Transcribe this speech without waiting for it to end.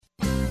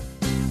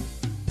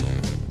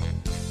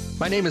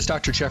My name is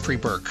Dr. Jeffrey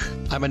Burke.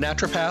 I'm a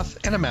naturopath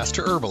and a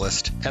master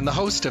herbalist and the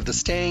host of the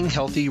Staying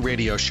Healthy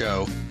radio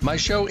show. My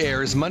show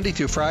airs Monday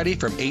through Friday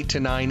from 8 to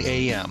 9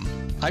 a.m.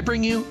 I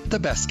bring you the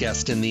best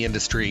guest in the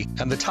industry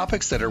and the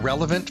topics that are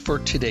relevant for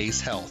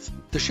today's health.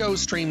 The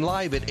shows stream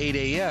live at 8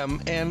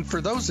 a.m., and for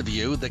those of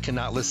you that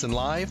cannot listen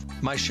live,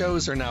 my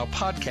shows are now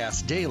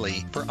podcast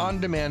daily for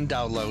on-demand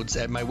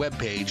downloads at my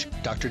webpage,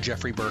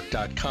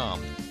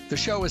 drjeffreyburke.com. The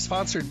show is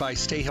sponsored by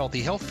Stay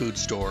Healthy Health Food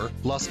Store,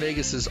 Las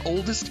Vegas's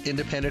oldest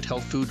independent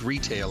health food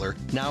retailer,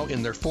 now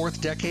in their fourth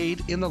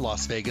decade in the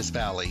Las Vegas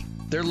Valley.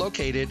 They're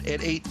located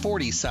at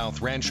 840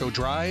 South Rancho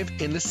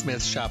Drive in the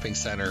Smith Shopping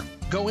Center.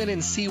 Go in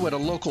and see what a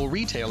local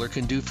retailer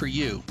can do for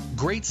you.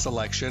 Great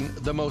selection,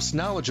 the most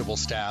knowledgeable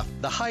staff,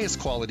 the highest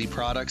quality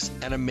products,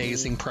 and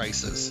amazing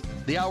prices.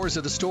 The hours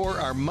of the store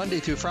are Monday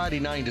through Friday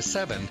 9 to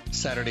 7,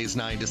 Saturdays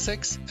 9 to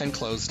 6, and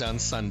closed on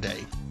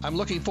Sunday. I'm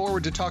looking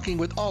forward to talking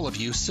with all of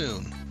you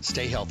soon.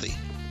 Stay healthy.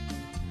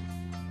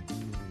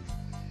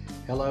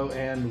 Hello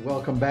and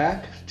welcome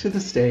back to the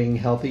Staying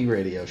Healthy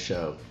radio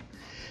show.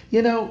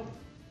 You know,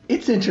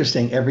 it's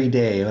interesting every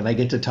day when I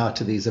get to talk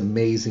to these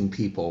amazing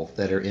people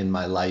that are in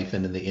my life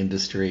and in the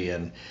industry,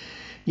 and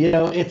you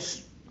know,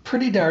 it's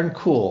pretty darn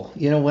cool.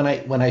 You know, when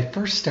I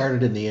first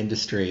started in the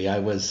industry, I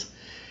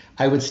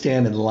would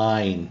stand in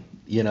line,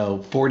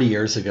 40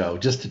 years ago,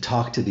 just to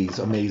talk to these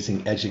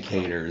amazing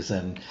educators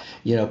and,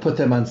 put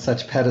them on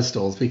such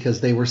pedestals because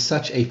they were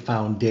such a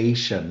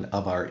foundation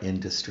of our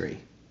industry.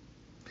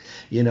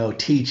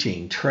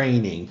 Teaching,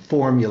 training,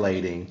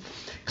 formulating,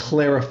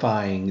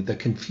 clarifying the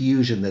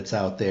confusion that's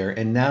out there.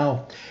 And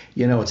now,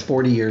 it's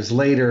 40 years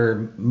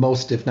later,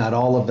 most, if not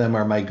all of them,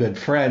 are my good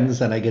friends,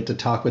 and I get to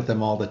talk with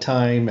them all the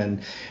time.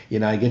 And,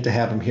 I get to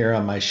have them here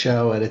on my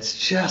show. And it's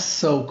just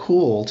so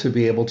cool to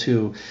be able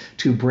to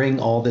bring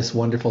all this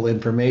wonderful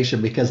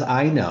information, because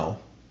I know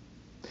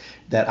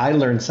that I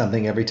learn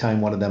something every time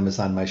one of them is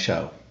on my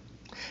show.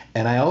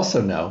 And I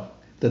also know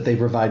that they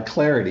provide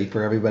clarity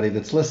for everybody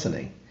that's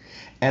listening.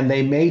 And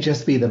they may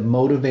just be the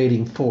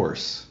motivating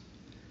force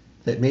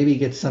that maybe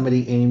gets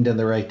somebody aimed in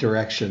the right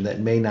direction that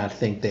may not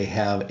think they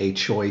have a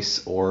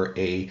choice or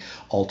a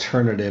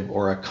alternative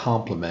or a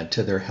complement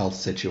to their health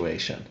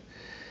situation.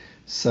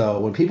 So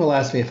when people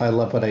ask me if I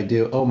love what I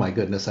do, oh my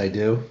goodness, I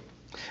do.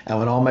 And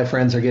when all my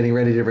friends are getting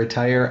ready to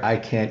retire, I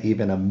can't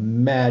even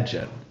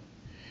imagine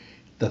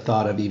the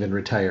thought of even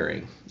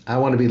retiring. I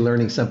want to be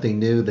learning something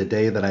new the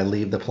day that I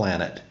leave the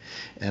planet.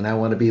 And I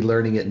want to be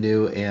learning it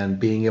new and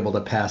being able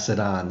to pass it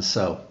on.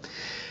 So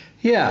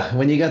yeah,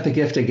 when you got the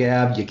gift of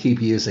gab, you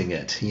keep using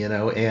it,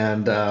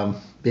 and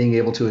being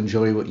able to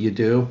enjoy what you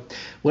do.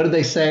 What do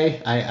they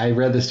say? I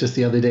read this just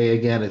the other day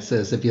again. It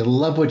says, if you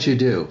love what you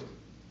do,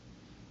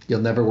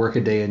 you'll never work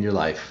a day in your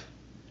life.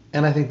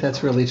 And I think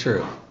that's really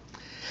true.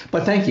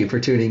 But thank you for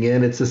tuning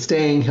in. It's the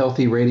Staying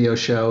Healthy radio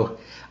show.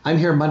 I'm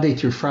here Monday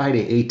through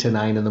Friday, 8 to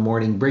 9 in the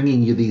morning,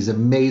 bringing you these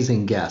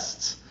amazing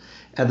guests.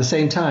 At the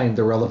same time,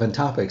 the relevant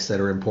topics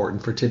that are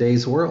important for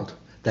today's world.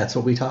 That's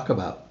what we talk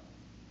about.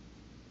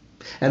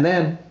 And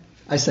then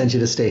I send you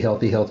to Stay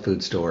Healthy Health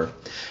Food Store.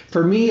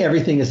 For me,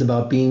 everything is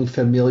about being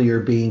familiar,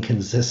 being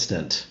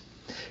consistent.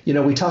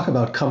 We talk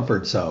about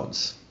comfort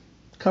zones.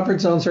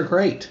 Comfort zones are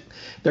great.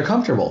 They're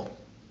comfortable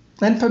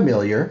and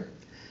familiar.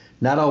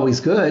 Not always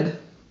good,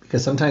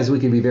 because sometimes we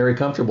can be very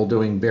comfortable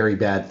doing very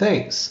bad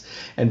things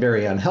and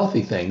very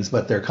unhealthy things,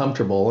 but they're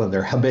comfortable and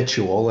they're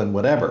habitual and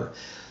whatever.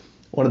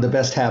 One of the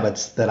best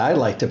habits that I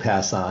like to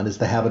pass on is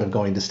the habit of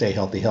going to Stay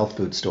Healthy Health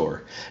Food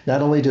Store.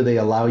 Not only do they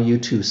allow you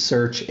to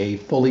search a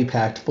fully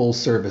packed,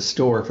 full-service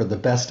store for the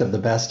best of the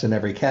best in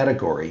every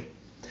category,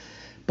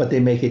 but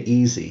they make it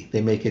easy. They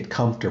make it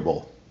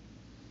comfortable.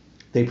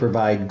 They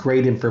provide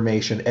great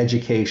information,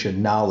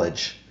 education,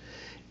 knowledge,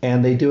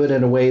 and they do it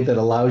in a way that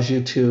allows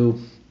you to,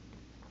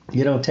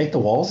 take the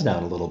walls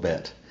down a little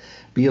bit,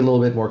 be a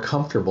little bit more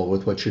comfortable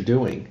with what you're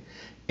doing,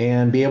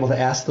 and be able to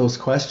ask those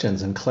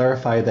questions and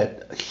clarify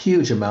that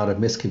huge amount of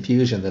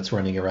misconfusion that's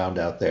running around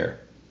out there.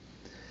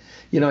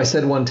 I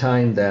said one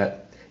time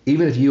that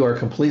even if you are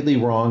completely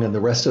wrong and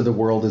the rest of the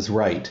world is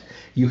right,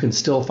 you can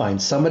still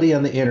find somebody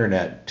on the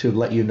internet to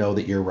let you know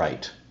that you're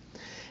right.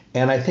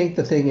 And I think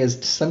the thing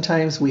is,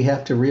 sometimes we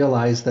have to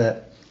realize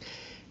that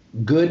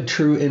good,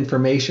 true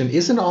information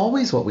isn't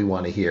always what we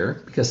want to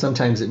hear, because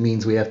sometimes it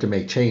means we have to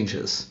make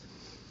changes.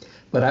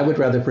 But I would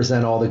rather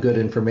present all the good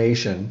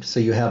information so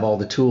you have all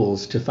the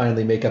tools to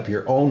finally make up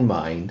your own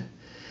mind.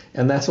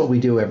 And that's what we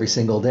do every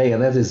single day.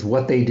 And that is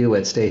what they do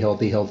at Stay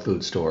Healthy Health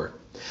Food Store,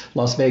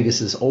 Las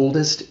Vegas's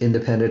oldest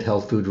independent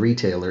health food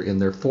retailer in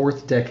their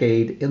fourth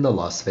decade in the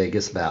Las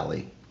Vegas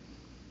Valley.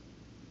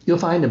 You'll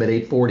find them at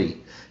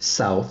 840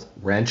 South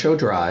Rancho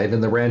Drive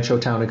in the Rancho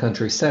Town and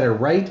Country Center,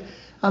 right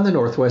on the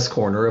northwest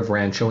corner of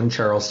Rancho and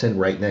Charleston,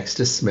 right next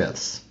to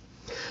Smith's.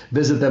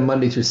 Visit them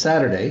Monday through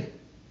Saturday,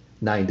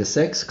 9 to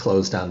 6,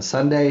 closed on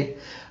Sunday.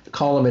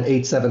 Call them at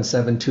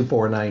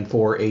 877-2494,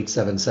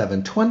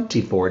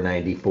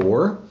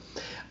 877-2494.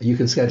 You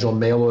can schedule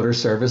mail order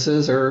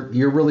services, or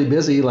you're really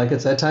busy, like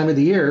it's that time of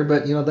the year,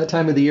 but that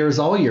time of the year is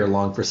all year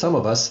long for some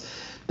of us.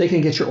 They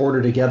can get your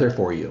order together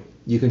for you.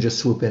 You can just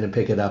swoop in and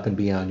pick it up and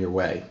be on your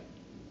way.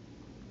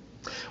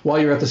 While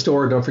you're at the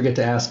store, don't forget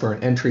to ask for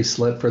an entry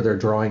slip for their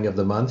drawing of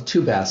the month.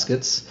 2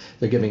 baskets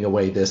they're giving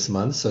away this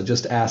month, so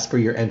just ask for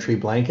your entry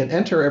blank and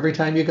enter every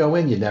time you go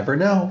in. You never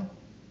know.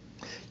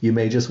 You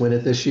may just win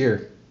it this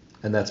year,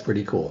 and that's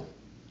pretty cool.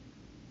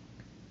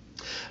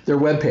 Their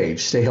webpage,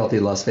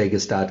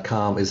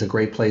 stayhealthylasvegas.com, is a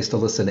great place to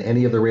listen to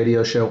any of the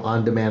radio show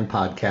on-demand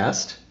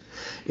podcast.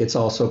 It's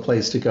also a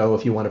place to go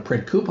if you want to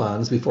print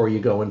coupons before you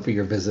go in for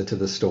your visit to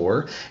the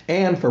store.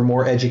 And for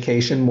more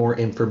education, more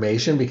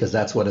information, because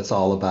that's what it's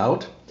all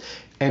about,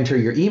 enter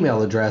your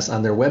email address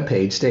on their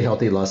webpage,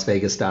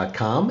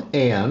 stayhealthylasvegas.com,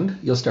 and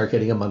you'll start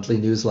getting a monthly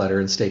newsletter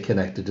and stay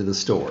connected to the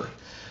store.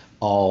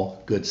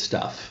 All good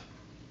stuff.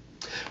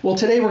 Well,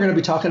 today we're going to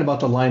be talking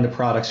about the line of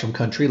products from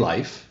Country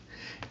Life.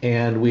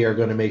 And we are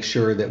going to make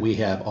sure that we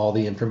have all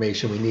the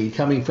information we need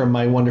coming from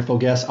my wonderful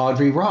guest,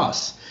 Audrey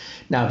Ross.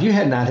 Now, if you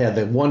had not had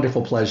the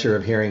wonderful pleasure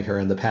of hearing her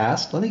in the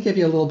past, let me give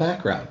you a little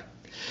background.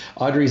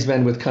 Audrey's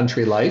been with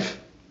Country Life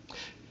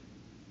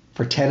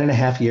for 10 and a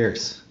half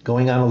years,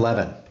 going on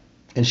 11.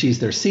 And she's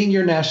their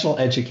senior national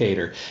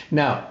educator.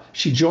 Now,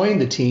 she joined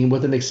the team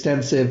with an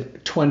extensive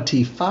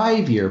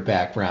 25-year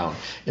background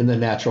in the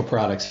natural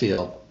products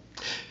field.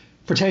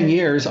 For 10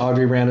 years,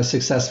 Audrey ran a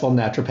successful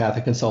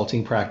naturopathic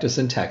consulting practice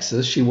in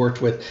Texas. She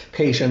worked with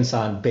patients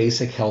on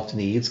basic health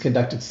needs,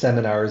 conducted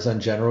seminars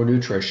on general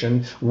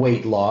nutrition,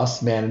 weight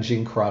loss,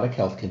 managing chronic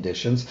health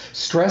conditions,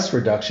 stress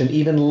reduction,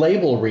 even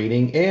label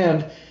reading,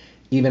 and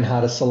even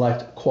how to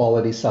select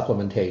quality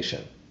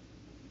supplementation.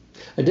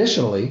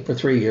 Additionally, for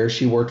 3 years,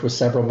 she worked with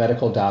several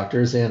medical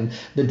doctors in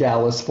the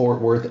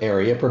Dallas-Fort Worth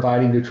area,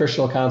 providing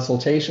nutritional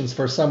consultations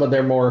for some of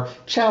their more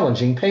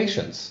challenging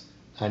patients.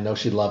 I know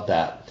she'd love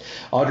that.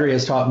 Audrey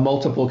has taught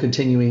multiple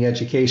continuing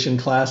education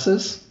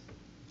classes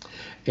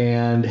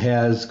and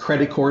has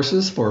credit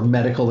courses for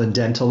medical and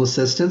dental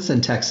assistants in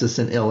Texas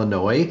and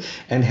Illinois,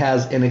 and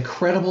has an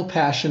incredible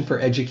passion for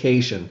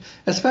education,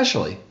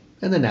 especially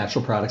in the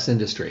natural products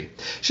industry.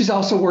 She's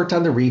also worked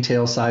on the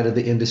retail side of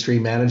the industry,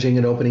 managing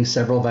and opening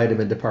several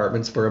vitamin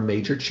departments for a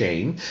major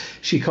chain.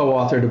 She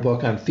co-authored a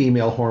book on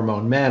female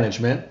hormone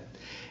management.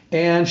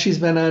 And she's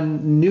been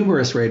on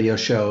numerous radio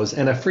shows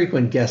and a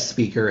frequent guest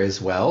speaker as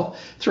well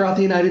throughout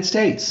the United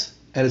States,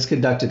 and has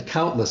conducted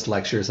countless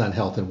lectures on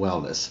health and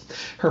wellness.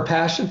 Her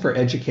passion for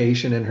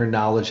education and her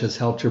knowledge has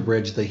helped her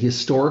bridge the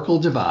historical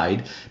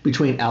divide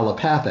between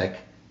allopathic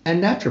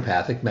and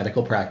naturopathic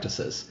medical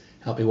practices.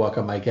 Help me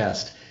welcome my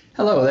guest.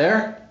 Hello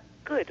there.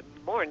 Good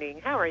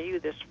morning. How are you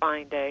this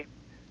fine day?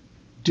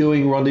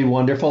 Doing really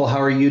wonderful.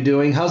 How are you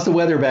doing? How's the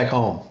weather back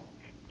home?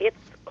 It's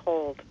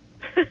cold.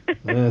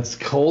 It's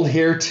cold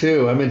here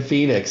too. I'm in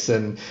Phoenix,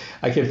 and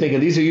I kept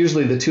thinking these are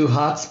usually the 2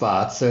 hot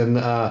spots, and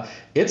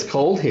it's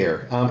cold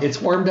here.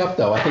 It's warmed up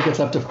though. I think it's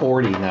up to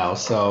 40 now,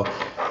 so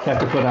I have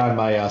to put on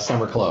my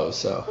summer clothes.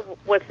 So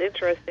what's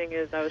interesting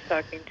is I was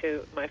talking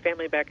to my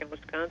family back in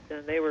Wisconsin,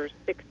 and they were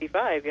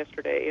 65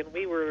 yesterday, and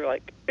we were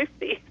like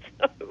 50.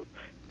 So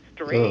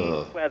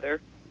strange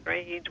weather.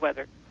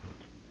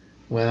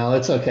 Well,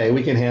 it's okay.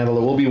 We can handle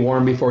it. We'll be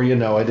warm before you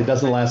know it. It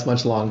doesn't last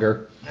much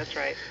longer. That's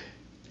right.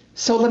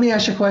 So let me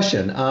ask you a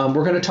question.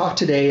 We're going to talk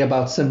today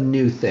about some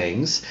new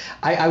things.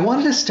 I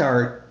wanted to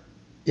start,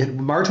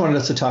 Marge wanted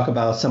us to talk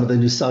about some of the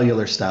new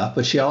cellular stuff,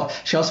 but she also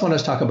wanted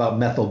us to talk about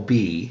methyl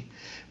B,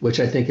 which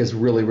I think is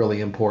really,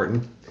 really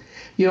important.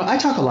 I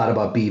talk a lot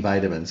about B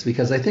vitamins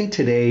because I think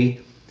today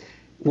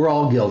we're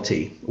all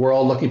guilty. We're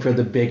all looking for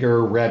the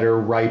bigger, redder,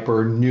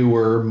 riper,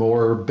 newer,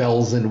 more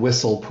bells and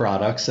whistle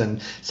products,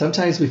 and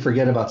sometimes we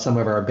forget about some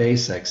of our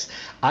basics.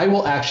 I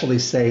will actually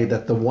say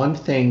that the one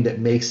thing that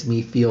makes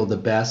me feel the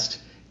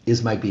best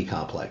is my B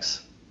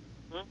complex.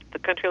 The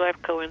Country Life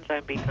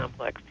Coenzyme B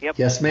complex. Yep.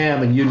 Yes,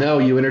 ma'am, and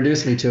you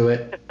introduced me to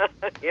it.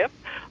 Yep,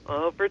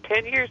 over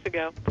 10 years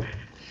ago.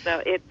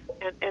 So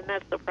and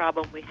that's the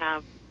problem. We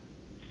have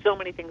so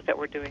many things that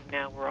we're doing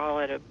now. We're all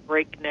at a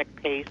breakneck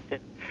pace,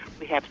 and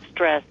we have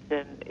stress,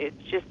 and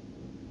it's just,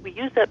 we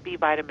use up B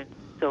vitamins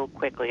so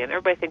quickly, and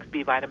everybody thinks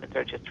B vitamins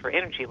are just for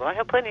energy. Well, I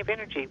have plenty of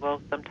energy.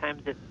 Well,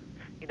 sometimes it's,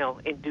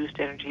 induced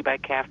energy by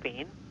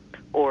caffeine,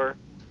 or,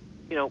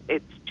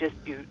 it's just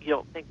you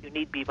don't think you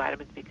need B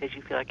vitamins because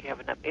you feel like you have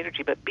enough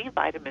energy, but B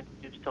vitamins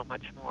do so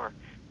much more.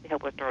 They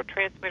help with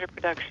neurotransmitter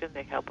production,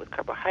 they help with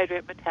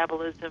carbohydrate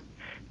metabolism,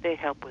 they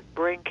help with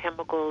brain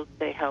chemicals,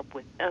 they help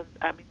with,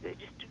 they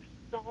just do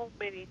so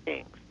many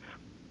things.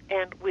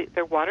 And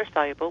they're water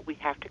soluble. We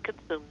have to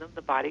consume them.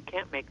 The body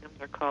can't make them.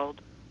 They're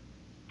called.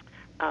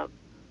 What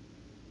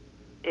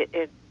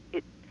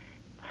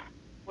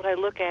I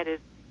look at is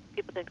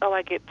people think,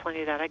 I get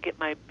plenty of that. I get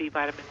my B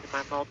vitamins in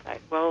my multi.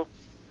 Well,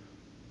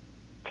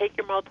 take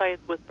your multi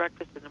with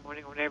breakfast in the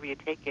morning or whenever you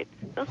take it.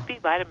 Those B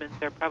vitamins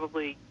are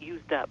probably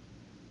used up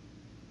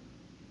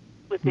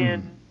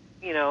within,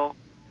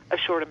 a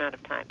short amount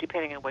of time,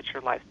 depending on what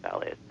your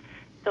lifestyle is.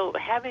 So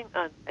having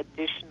an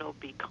additional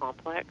B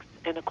complex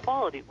and a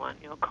quality one,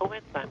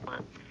 coenzyme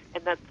one,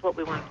 And that's what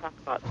we want to talk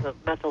about, the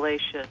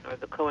methylation or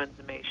the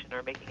coenzymation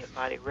or making it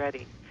body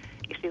ready.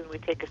 You see, when we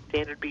take a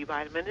standard B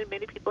vitamin, and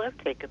many people have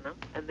taken them,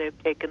 and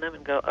they've taken them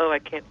and go, oh, I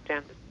can't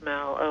stand the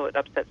smell, oh, it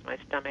upsets my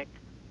stomach.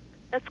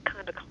 That's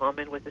kind of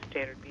common with the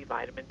standard B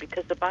vitamin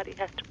because the body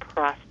has to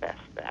process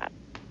that.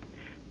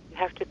 You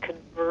have to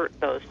convert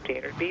those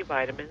standard B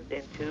vitamins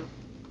into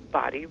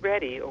body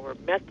ready or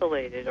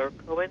methylated or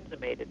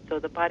coenzymated so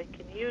the body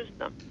can use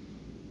them.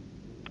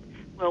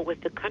 Well,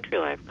 with the Country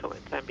Life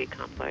Coenzyme B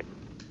complex,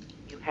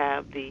 you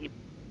have the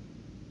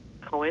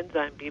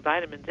coenzyme B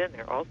vitamins in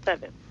there, all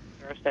 7.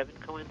 There are 7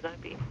 coenzyme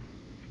B.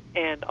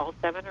 And all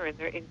 7 are in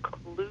there,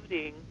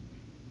 including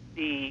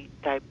the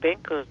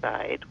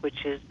dibencoxide,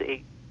 which is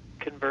a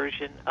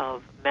conversion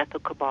of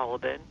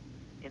methylcobalamin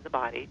in the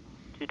body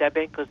to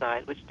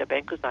dibencoxide, which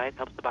dibencoxide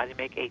helps the body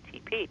make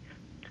ATP.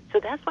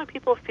 So that's why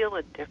people feel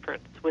a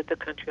difference with the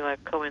Country Life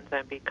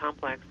Coenzyme B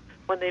complex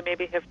when they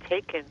maybe have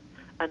taken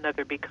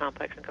another B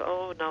complex and go,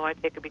 oh, no, I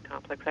take a B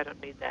complex, I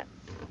don't need that.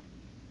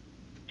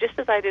 Just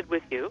as I did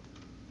with you,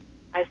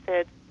 I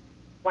said,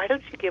 why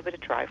don't you give it a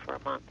try for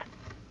a month?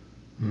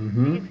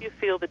 See if you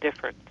feel the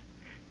difference.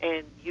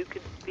 And you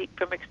can speak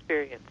from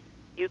experience.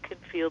 You can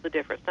feel the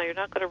difference. Now, you're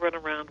not going to run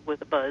around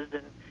with a buzz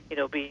and,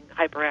 being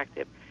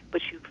hyperactive,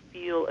 but you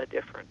feel a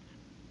difference.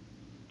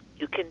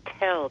 You can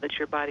tell that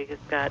your body has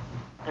got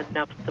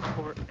enough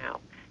support now.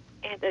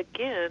 And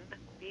again,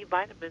 B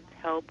vitamins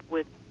help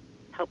with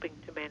helping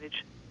to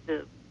manage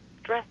the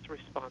stress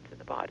response in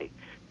the body.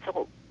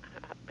 So,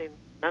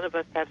 none of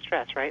us have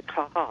stress, right?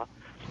 Ha ha.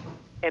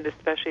 And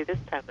especially this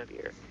time of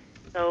year.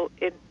 So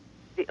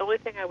the only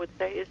thing I would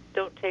say is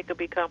don't take a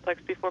B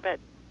complex before bed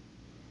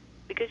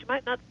because you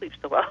might not sleep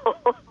so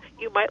well.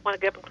 You might want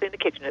to get up and clean the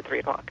kitchen at 3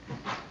 o'clock.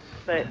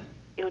 But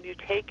when you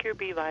take your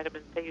B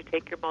vitamins, say you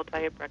take your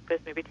multi at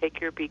breakfast, maybe take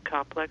your B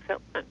complex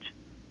at lunch.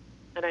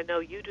 And I know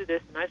you do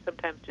this, and I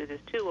sometimes do this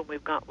too. When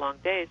we've got long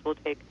days, we'll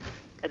take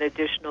an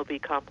additional B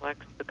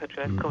complex, the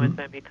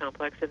coenzyme B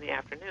complex, in the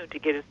afternoon to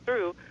get us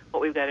through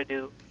what we've got to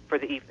do for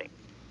the evening.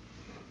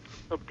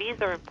 So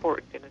Bs are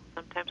important, and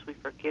sometimes we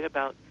forget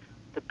about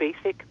the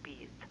basic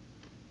Bs.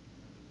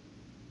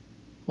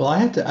 Well,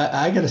 I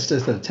got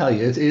to tell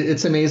you,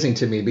 it's amazing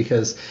to me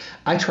because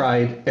I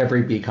tried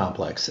every B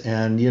complex,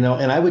 and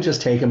I would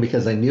just take them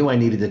because I knew I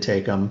needed to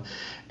take them,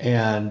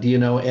 and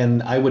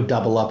and I would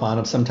double up on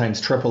them, sometimes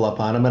triple up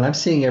on them, and I'm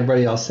seeing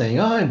everybody else saying,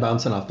 oh, I'm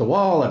bouncing off the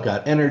wall, I've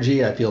got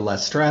energy, I feel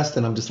less stressed,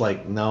 and I'm just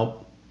like,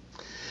 nope,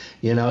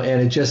 and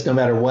it just, no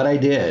matter what I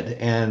did,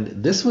 and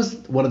this was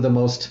one of the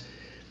most,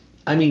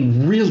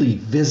 really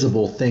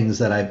visible things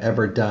that I've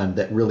ever done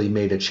that really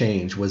made a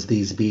change was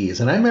these Bs.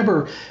 And I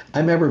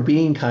remember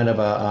being kind of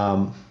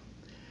a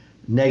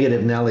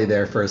negative Nelly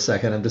there for a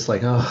second. I'm just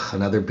like, oh,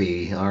 another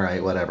B. All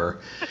right, whatever.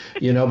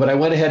 But I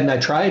went ahead and I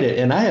tried it,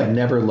 and I have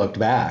never looked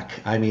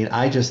back.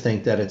 I just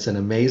think that it's an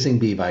amazing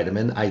B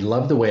vitamin. I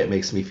love the way it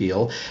makes me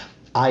feel.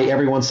 I,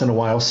 every once in a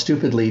while,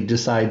 stupidly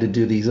decide to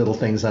do these little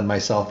things on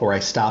myself where I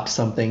stop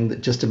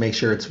something just to make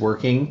sure it's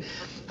working.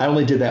 I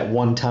only did that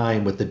one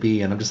time with the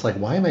B, and I'm just like,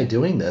 why am I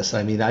doing this?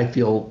 I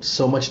feel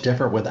so much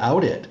different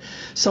without it.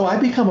 So I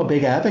become a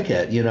big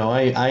advocate.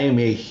 I am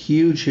a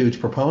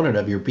huge proponent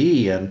of your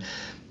B, and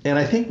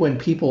I think when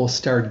people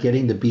start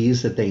getting the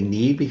Bs that they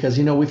need, because,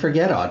 we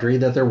forget, Audrey,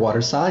 that they're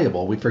water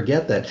soluble. We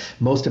forget that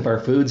most of our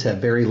foods have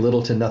very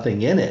little to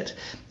nothing in it.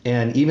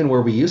 And even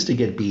where we used to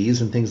get Bs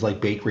and things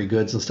like bakery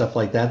goods and stuff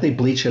like that, they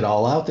bleach it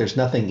all out. There's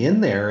nothing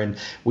in there. And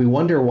we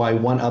wonder why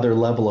one other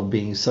level of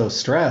being so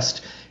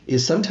stressed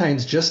is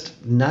sometimes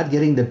just not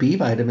getting the B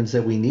vitamins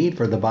that we need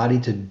for the body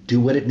to do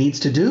what it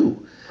needs to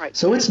do. Right.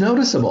 So it's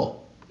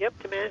noticeable. Yep,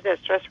 to manage that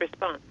stress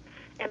response.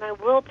 And I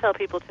will tell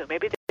people, too,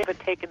 maybe they haven't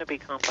taken a B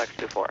complex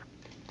before.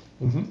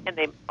 And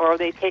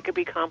they take a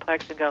B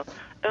complex and go,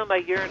 oh, my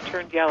urine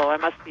turned yellow. I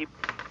must be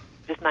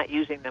just not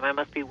using them. I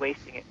must be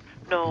wasting it.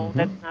 No,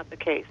 that's not the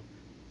case.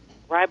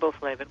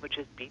 Riboflavin, which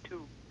is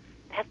B2,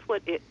 that's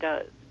what it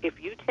does.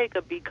 If you take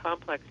a B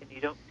complex and you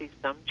don't see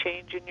some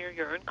change in your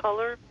urine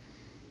color,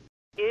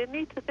 you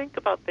need to think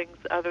about things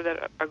other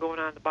that are going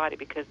on in the body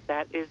because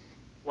that is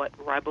what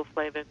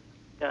riboflavin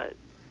does.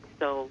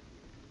 So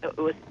it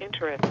was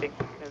interesting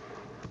because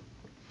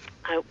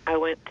I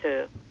went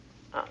to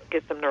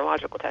get some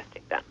neurological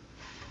testing done.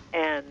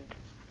 And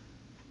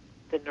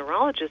the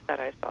neurologist that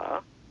I saw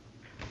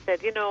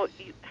said,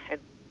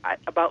 I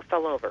about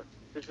fell over.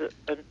 This is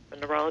a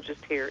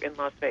neurologist here in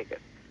Las Vegas.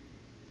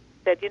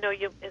 Said,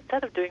 you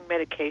instead of doing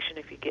medication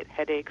if you get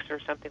headaches or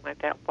something like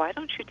that, why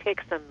don't you take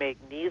some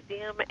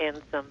magnesium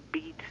and some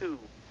B2?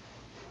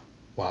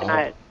 Wow. And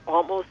I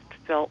almost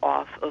fell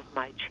off of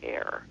my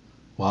chair.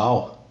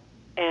 Wow.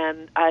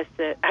 And I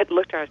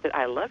looked at her, I said,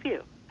 I love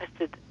you. I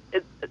said,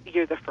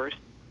 you're the first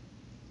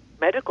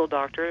medical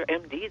doctor,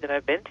 MD, that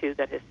I've been to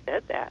that has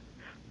said that.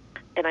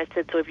 And I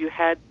said, so have you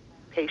had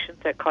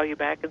patients that call you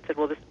back and said,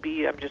 well, this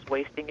B, I'm just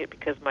wasting it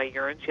because my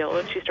urine's yellow?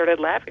 And she started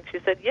laughing. She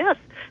said, yes.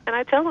 And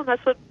I tell them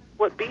that's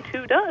what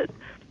B2 does.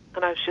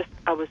 And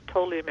I was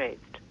totally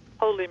amazed.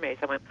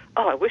 I went,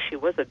 oh, I wish he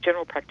was a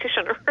general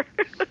practitioner.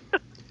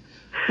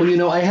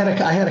 Well, I had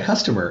a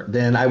customer.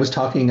 Then I was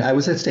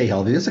at Stay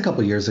Healthy. This a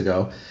couple of years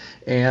ago,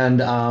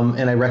 and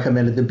I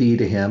recommended the bee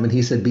to him, and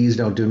he said bees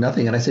don't do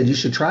nothing, and I said you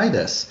should try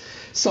this.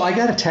 So I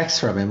got a text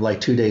from him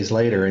like 2 days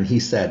later, and he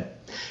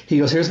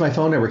goes, here's my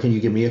phone number. Can you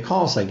give me a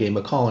call? So I gave him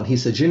a call, and he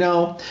said,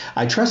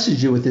 I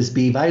trusted you with this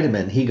B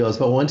vitamin. He goes,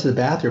 but when I went to the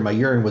bathroom, my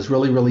urine was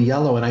really, really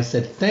yellow, and I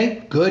said,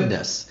 thank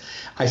goodness.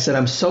 I said,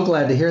 I'm so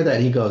glad to hear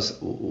that. He goes,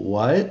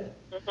 what?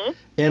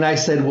 And I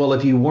said, well,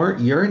 if you weren't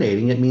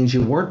urinating, it means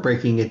you weren't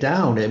breaking it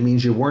down. It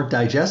means you weren't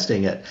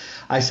digesting it.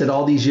 I said,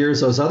 all these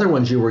years, those other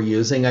ones you were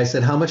using, I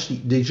said, how much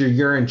did your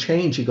urine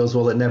change? He goes,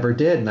 well, it never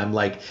did. And I'm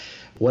like,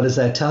 what does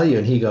that tell you?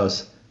 And he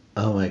goes,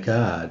 oh, my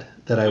God,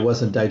 that I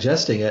wasn't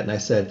digesting it. And I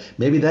said,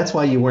 maybe that's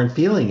why you weren't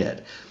feeling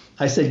it.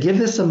 I said, give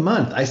this a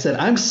month. I said,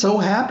 I'm so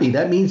happy.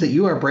 That means that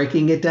you are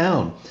breaking it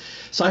down.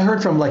 So I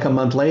heard from like a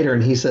month later,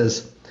 and he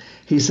said,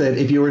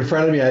 if you were in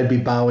front of me, I'd be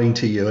bowing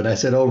to you. And I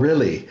said, oh,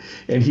 really?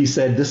 And he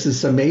said, this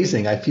is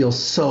amazing. I feel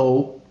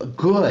so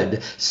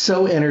good,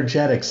 so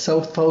energetic,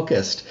 so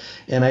focused.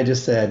 And I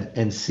just said,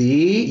 and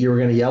see, you were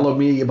going to yell at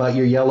me about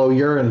your yellow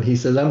urine. And he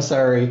says, I'm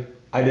sorry,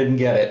 I didn't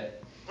get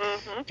it.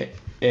 Mm-hmm.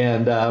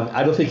 And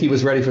I don't think he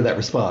was ready for that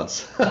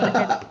response.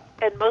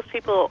 and most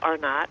people are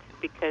not,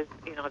 because,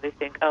 they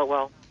think, oh,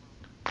 well,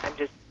 I'm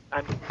just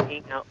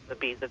eating out the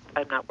bees.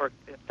 It's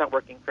not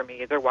working for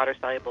me. They're water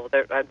soluble.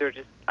 They're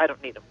just, I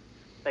don't need them.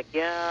 Like,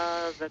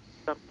 yeah, that's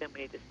something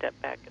we need to step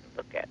back and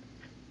look at.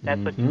 That's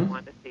what you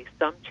want to see,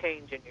 some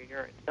change in your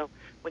urine. So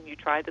when you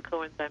try the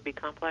coenzyme B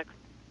complex,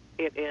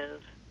 it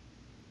is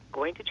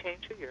going to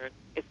change your urine.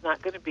 It's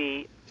not going to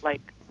be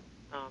like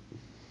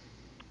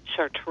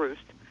chartreuse,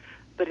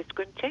 but it's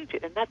going to change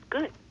it, and that's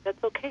good.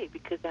 That's okay,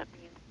 because that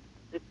means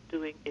it's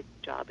doing its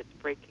job. It's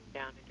breaking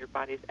down, and your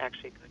body is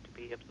actually going to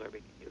be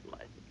absorbing and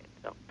utilizing it.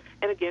 So,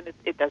 and again,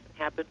 it doesn't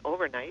happen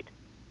overnight.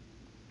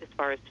 As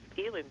far as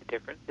feeling the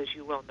difference, as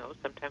you well know,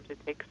 sometimes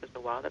it takes us a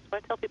while. That's why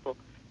I tell people,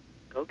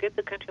 go get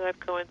the Country Life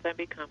Coenzyme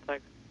B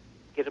complex,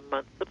 get a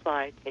month's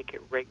supply, take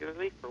it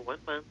regularly for 1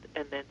 month,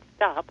 and then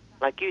stop,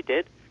 like you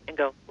did, and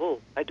go,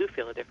 oh, I do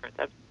feel a difference.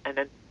 And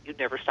then you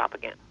never stop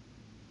again.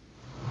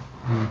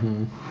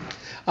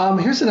 Mm-hmm.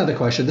 Here's another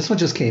question. This one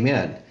just came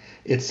in.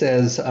 It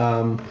says,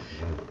 I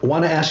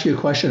want to ask you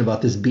a question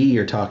about this bee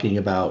you're talking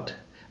about.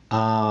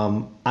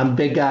 I'm a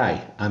big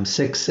guy. I'm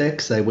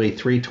 6'6". I weigh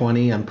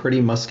 320. I'm pretty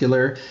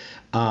muscular.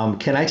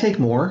 Can I take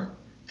more?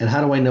 And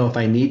how do I know if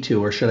I need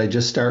to, or should I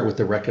just start with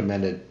the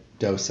recommended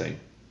dosing?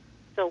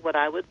 So what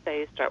I would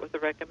say is start with the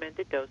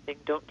recommended dosing.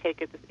 Don't take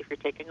it if you're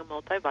taking a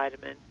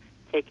multivitamin.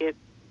 Take it,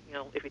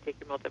 if you take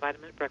your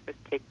multivitamin at breakfast,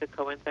 take the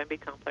coenzyme B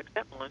complex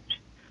at lunch.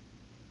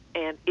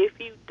 And if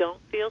you don't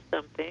feel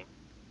something,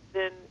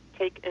 then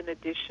take an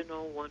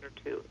additional 1 or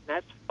 2.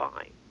 That's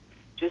fine.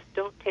 Just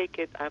don't take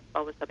it. I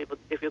always tell people,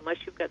 unless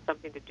you've got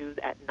something to do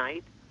at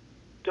night,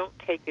 don't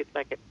take it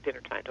like at dinner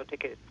time. Don't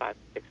take it at 5,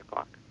 6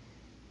 o'clock.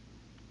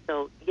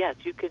 So yes,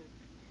 you can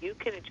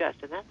adjust,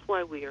 and that's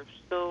why we are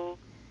so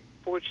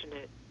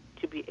fortunate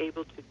to be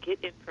able to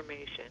get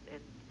information,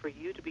 and for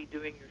you to be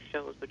doing your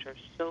shows, which are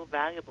so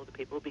valuable to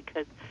people,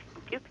 because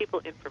you give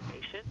people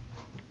information,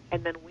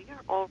 and then we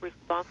are all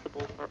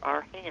responsible for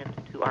our hand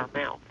to our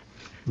mouth.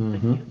 So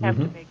you have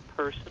to make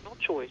personal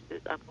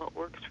choices on what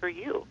works for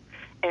you.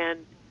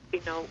 And,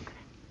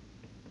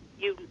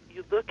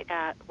 you look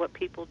at what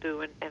people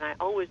do, and I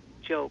always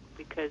joke,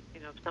 because,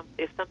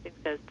 if something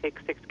says take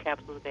 6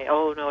 capsules a day,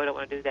 oh, no, I don't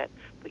want to do that.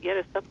 But yet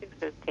if something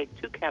says take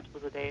 2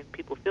 capsules a day and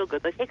people feel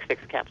good, they take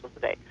 6 capsules a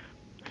day.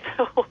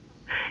 So,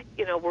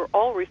 we're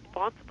all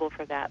responsible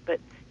for that. But,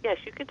 yes,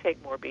 you can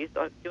take more bees.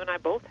 You and I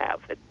both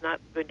have. It's not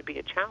going to be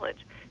a challenge.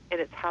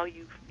 And it's how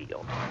you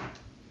feel.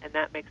 And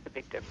that makes a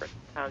big difference,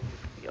 how you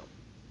feel.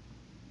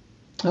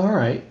 All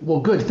right. Well,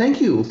 good. Thank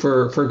you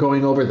for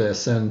going over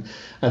this. And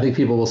I think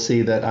people will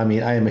see that, I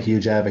am a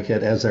huge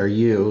advocate, as are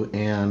you.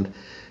 And,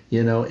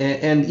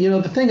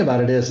 the thing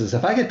about it is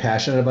if I get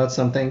passionate about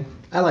something,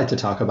 I like to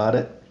talk about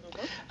it.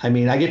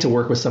 Mm-hmm. I get to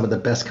work with some of the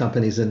best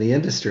companies in the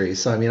industry.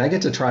 So, I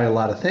get to try a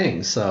lot of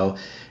things. So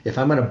if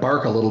I'm going to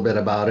bark a little bit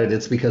about it,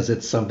 it's because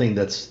it's something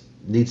that's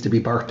needs to be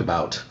barked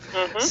about.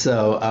 Mm-hmm.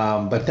 So,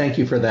 but thank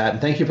you for that.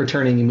 And thank you for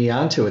turning me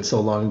on to it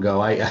so long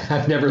ago.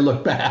 I've never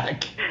looked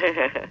back.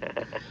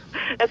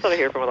 That's what I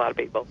hear from a lot of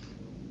people.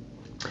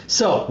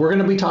 So we're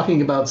going to be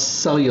talking about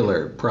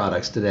cellular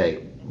products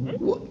today.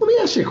 Mm-hmm. Let me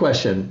ask you a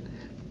question.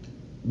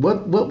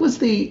 What was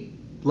the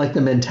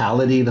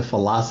mentality, the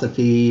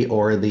philosophy,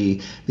 or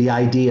the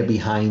idea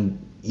behind,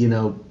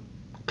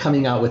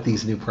 coming out with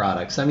these new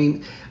products? There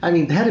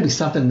had to be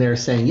something there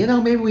saying,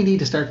 maybe we need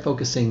to start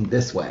focusing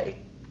this way.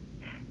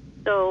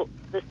 So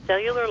the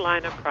cellular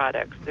line of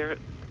products,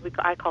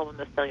 I call them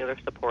the cellular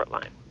support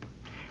line.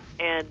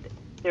 And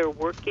they're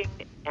working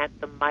at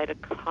the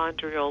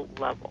mitochondrial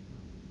level.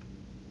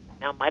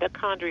 Now,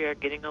 mitochondria are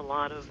getting a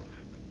lot of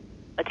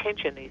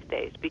attention these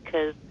days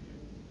because,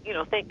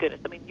 thank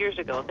goodness. Years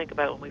ago, think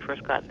about when we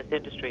first got in this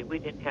industry, we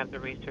didn't have the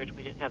research,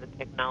 we didn't have the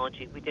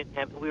technology, we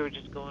were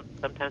just going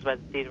sometimes by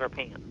the seat of our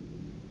pants.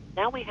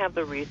 Now we have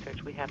the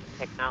research, we have the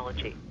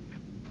technology.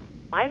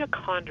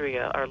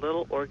 Mitochondria are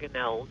little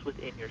organelles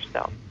within your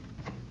cell.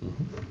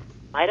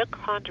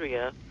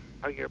 Mitochondria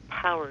are your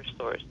power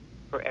source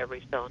for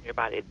every cell in your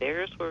body.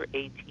 There's where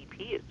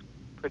ATP is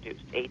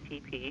produced.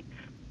 ATP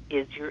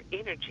is your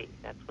energy.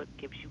 That's what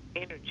gives you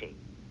energy.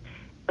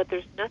 But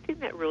there's nothing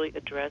that really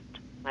addressed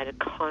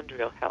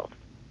mitochondrial health.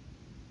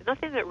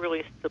 Nothing that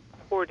really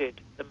supported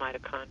the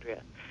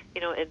mitochondria.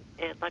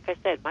 And like I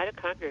said,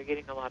 mitochondria are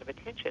getting a lot of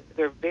attention.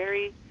 They're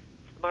very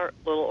smart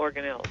little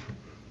organelles.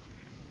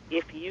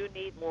 If you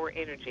need more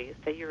energy,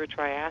 say you're a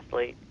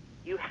triathlete,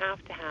 you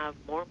have to have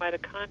more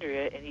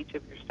mitochondria in each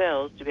of your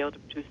cells to be able to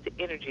produce the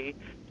energy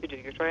to do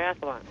your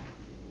triathlon.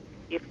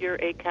 If you're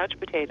a couch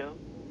potato,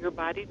 your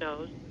body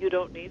knows you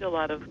don't need a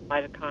lot of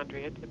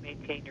mitochondria to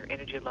maintain your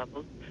energy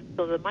levels,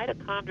 so the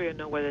mitochondria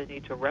know whether they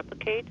need to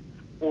replicate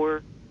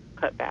or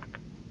cut back.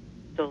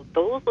 So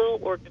those little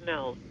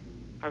organelles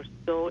are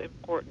so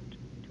important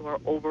to our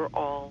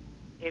overall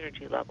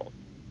energy levels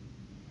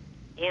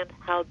and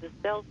how the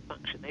cells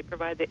function. They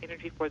provide the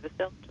energy for the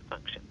cells to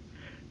function.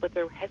 But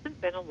there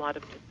hasn't been a lot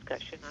of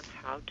discussion on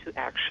how to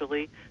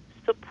actually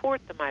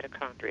support the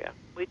mitochondria.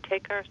 We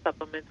take our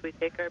supplements, we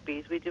take our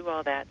Bs, we do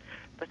all that,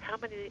 but how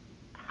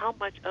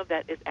much of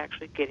that is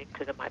actually getting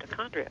to the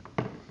mitochondria?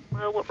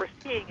 Well, what we're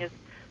seeing is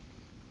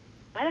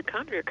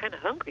mitochondria are kind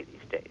of hungry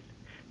these days.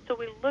 So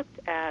we looked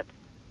at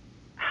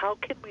how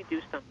can we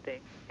do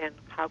something and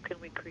how can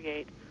we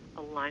create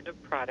a line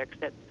of products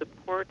that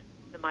support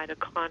the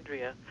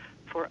mitochondria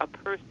for a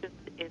person's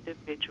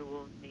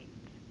individual needs.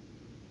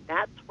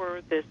 That's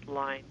where this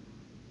line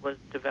was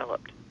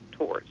developed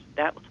towards.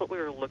 That was what we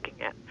were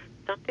looking at,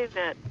 something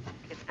that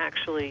can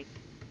actually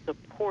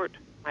support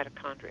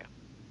mitochondria.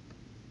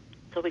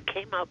 So we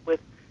came up with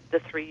the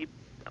three,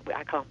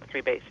 I call them the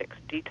three basics: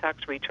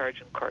 detox,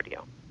 recharge, and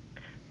cardio.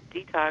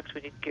 Detox,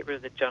 we need to get rid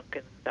of the junk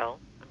in the cell.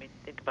 I mean,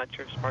 think about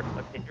your smart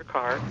plugs in your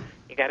car.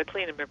 You got to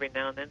clean them every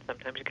now and then.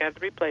 Sometimes you got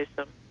to replace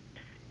them.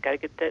 Got to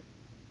get that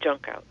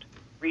junk out.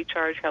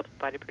 Recharge helps the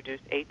body produce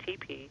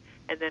ATP,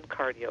 and then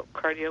cardio.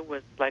 Cardio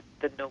was like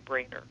the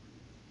no-brainer.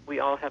 We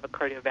all have a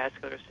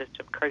cardiovascular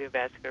system.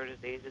 Cardiovascular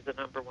disease is the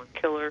number one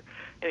killer,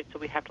 and so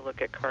we have to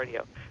look at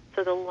cardio.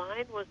 So the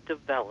line was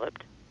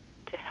developed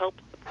to help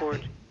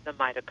support the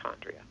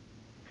mitochondria.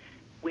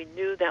 We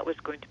knew that was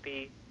going to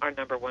be our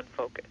number one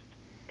focus.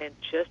 And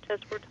just as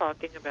we're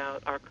talking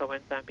about our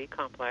coenzyme B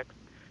complex,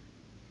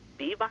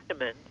 B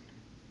vitamins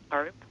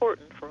are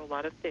important for a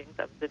lot of things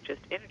other than just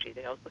energy.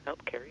 They also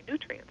help carry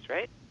nutrients,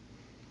 right?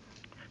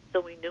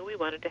 So we knew we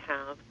wanted to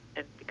have,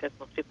 and because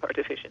most people are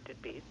deficient in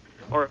Bs,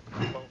 or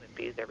low in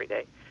Bs every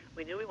day,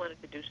 we knew we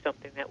wanted to do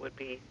something that would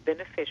be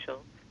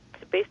beneficial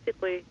to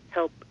basically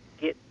help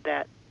get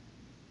that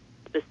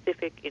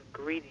specific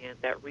ingredient,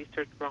 that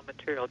research raw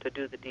material to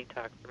do the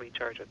detox, the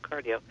recharge, and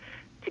cardio,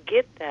 to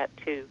get that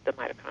to the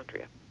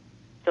mitochondria.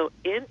 So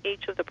in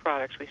each of the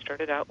products, we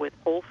started out with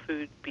whole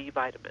food B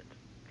vitamins,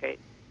 okay?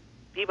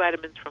 B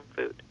vitamins from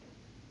food,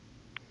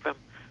 from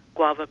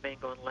guava,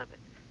 mango, and lemon.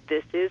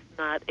 This is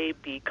not a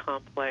B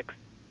complex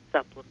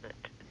supplement.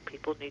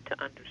 People need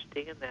to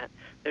understand that.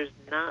 There's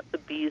not the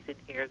Bs in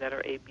here that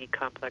are a B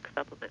complex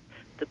supplement.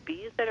 The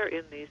Bs that are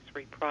in these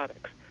three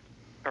products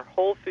are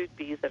whole food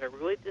Bs that are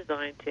really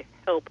designed to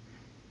help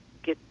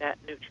get that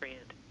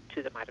nutrient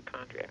to the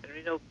mitochondria. And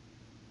we know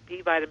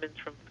B vitamins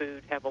from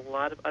food have a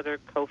lot of other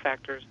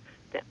cofactors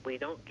that we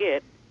don't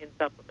get in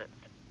supplements.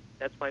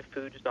 That's why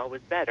food is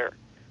always better,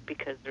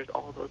 because there's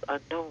all those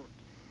unknowns.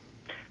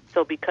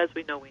 So because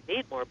we know we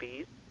need more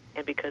Bs,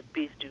 and because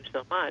Bs do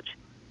so much,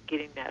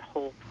 getting that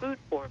whole food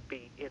form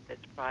B in this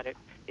product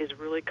is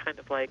really kind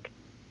of like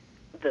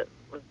the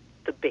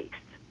base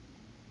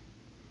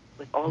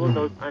with all of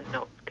those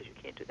unknowns, because you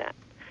can't do that.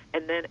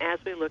 And then as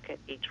we look at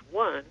each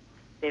one,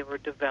 they were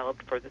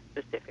developed for the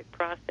specific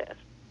process.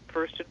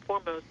 First and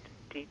foremost,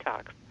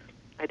 detox.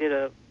 I did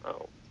a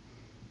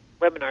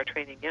webinar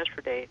training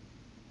yesterday,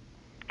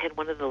 and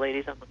one of the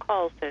ladies on the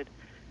call said,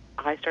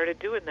 I started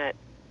doing that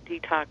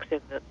detox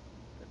in the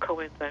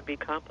coenzyme B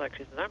complex.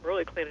 She said, I'm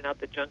really cleaning out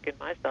the junk in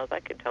my cells. I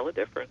can tell a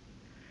difference.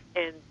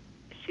 And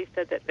she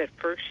said that at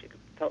first she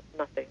felt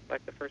nothing.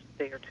 Like the first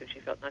day or two, she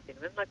felt nothing.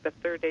 And then like the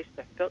third day, she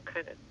said, I felt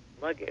kind of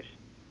sluggish.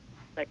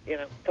 Like,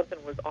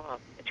 something was off.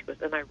 And she goes,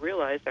 and I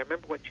realized, I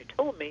remember what you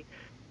told me,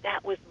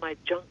 that was my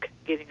junk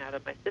getting out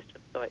of my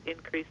system. So I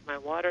increased my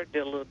water,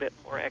 did a little bit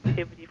more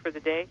activity for the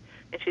day,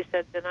 and she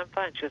said, then I'm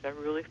fine. She goes, I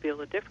really feel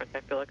a difference.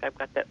 I feel like I've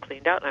got that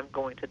cleaned out, and I'm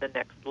going to the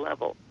next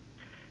level.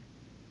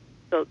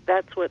 So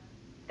that's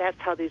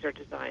how these are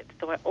designed.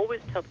 So I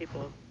always tell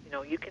people,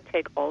 you can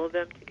take all of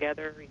them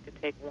together, or you can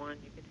take one,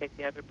 you can take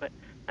the other, but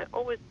I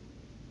always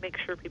make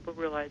sure people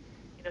realize,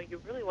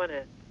 you really want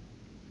to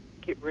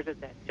get rid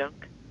of that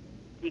junk,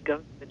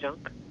 degunk the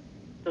junk.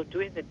 So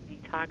doing the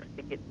detox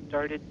to get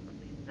started,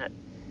 cleaning that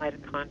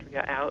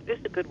mitochondria out, is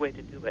a good way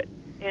to do it.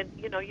 And,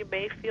 you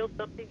may feel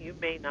something, you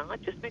may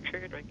not. Just make sure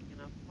you're drinking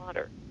enough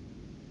water.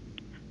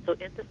 So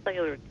in the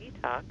cellular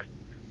detox,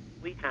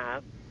 we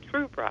have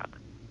TrueBrock,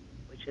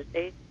 which is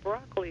a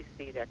broccoli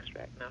seed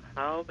extract. Now,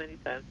 how many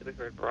times have we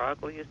heard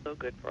broccoli is so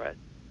good for us?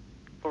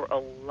 for a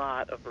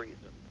lot of reasons.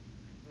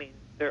 I mean,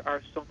 there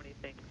are so many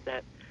things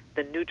that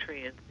the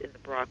nutrients in the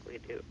broccoli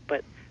do.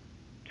 But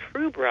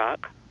True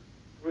Brock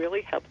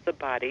really helps the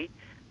body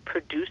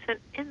produce an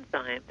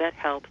enzyme that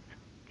helps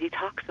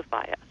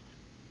detoxify us.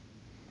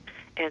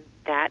 And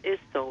that is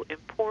so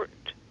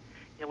important.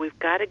 You know, we've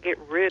got to get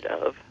rid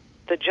of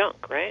the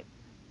junk, right?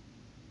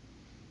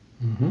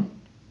 Mm-hmm.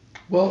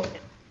 Well,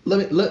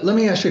 let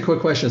me ask you a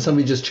quick question.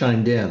 Somebody just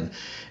chimed in,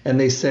 and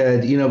they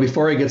said,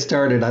 before I get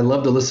started, I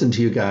love to listen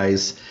to you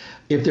guys.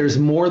 If there's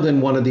more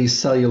than one of these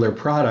cellular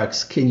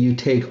products, can you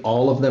take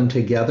all of them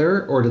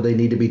together, or do they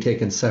need to be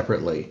taken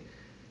separately?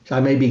 I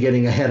may be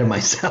getting ahead of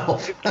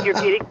myself.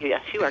 Yes,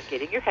 you are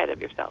getting ahead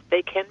of yourself.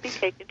 They can be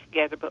taken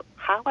together, but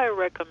how I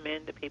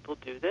recommend that people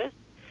do this,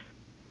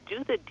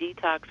 do the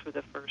detox for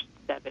the first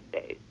 7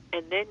 days,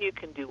 and then you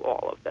can do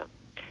all of them.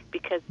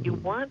 Because you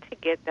want to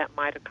get that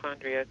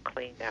mitochondria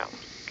cleaned out.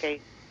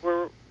 Okay,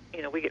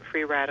 we get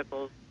free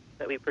radicals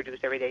that we produce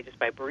every day just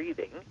by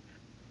breathing,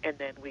 and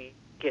then we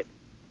get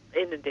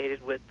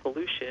inundated with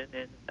pollution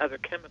and other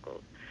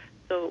chemicals.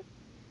 So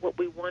what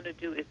we want to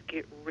do is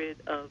get rid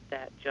of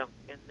that junk,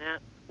 and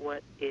that's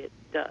what it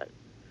does.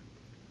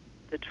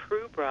 The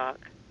True Brock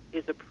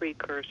is a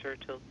precursor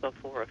to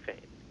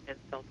sulforaphane, and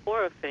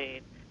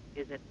sulforaphane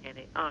is an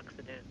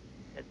antioxidant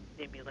that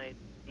stimulates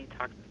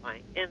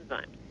detoxifying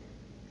enzymes.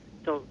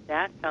 So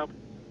that helps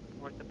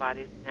support the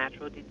body's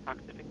natural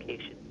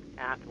detoxification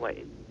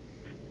pathways.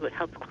 So it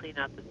helps clean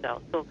out the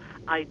cells. So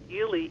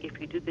ideally,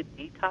 if you do the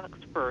detox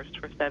first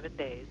for 7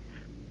 days,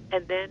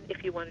 and then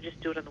if you want to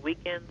just do it on the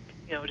weekends,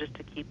 just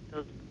to keep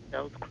those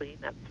cells clean,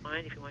 that's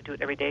fine. If you want to do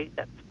it every day,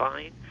 that's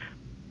fine.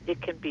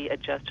 It can be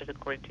adjusted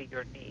according to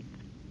your needs.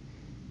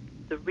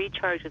 The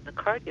recharge and the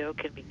cardio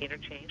can be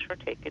interchanged or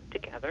taken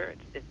together.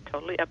 It's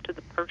totally up to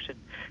the person.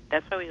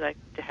 That's why we like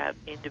to have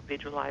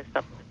individualized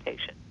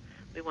supplementation.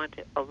 We want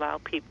to allow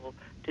people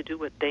to do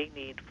what they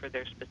need for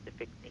their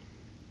specific needs.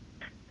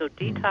 So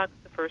detox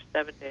the first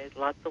 7 days,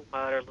 lots of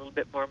water, a little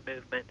bit more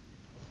movement,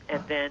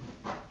 and then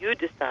you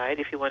decide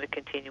if you want to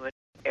continue it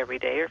every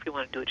day or if you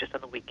want to do it just on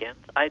the weekends.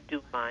 I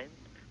do mine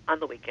on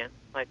the weekends,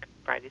 like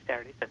Friday,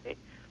 Saturday, Sunday,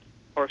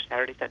 or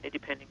Saturday, Sunday,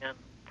 depending on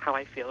how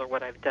I feel or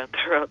what I've done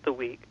throughout the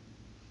week.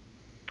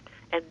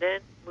 And then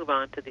move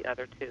on to the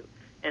other two.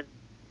 And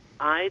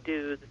I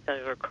do the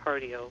cellular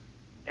cardio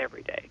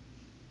every day.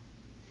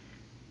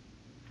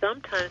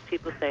 Sometimes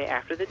people say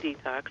after the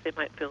detox they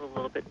might feel a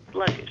little bit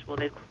sluggish. Well,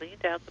 they've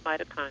cleaned out the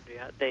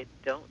mitochondria. They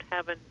don't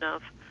have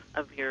enough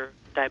of your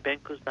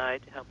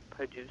dibencoxide to help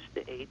produce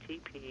the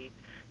ATP.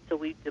 So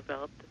we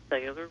developed the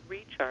cellular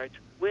recharge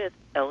with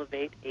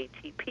Elevate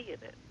ATP in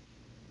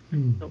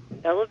it. So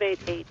Elevate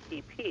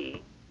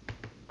ATP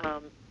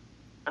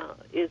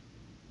is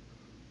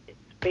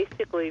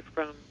basically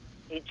from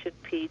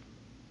ancient peat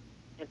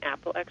and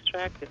apple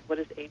extract. And what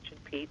is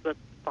ancient peat? Well,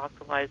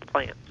 fossilized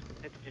plants.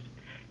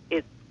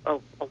 It's a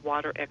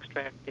water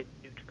extracted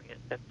nutrient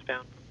that's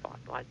found from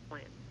fossilized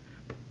plants.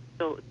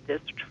 So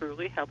this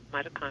truly helps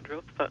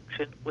mitochondrial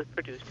function with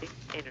producing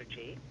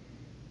energy,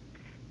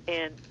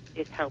 and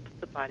it helps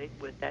the body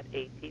with that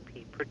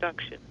ATP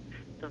production.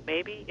 So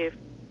maybe if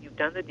you've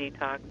done the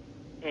detox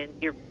and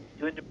you're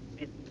doing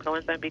the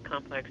coenzyme B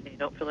complex and you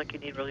don't feel like you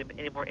need really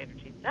any more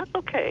energy, that's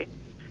okay.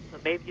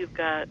 But maybe you've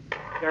got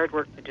yard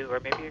work to do, or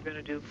maybe you're going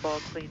to do fall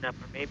cleanup,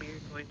 or maybe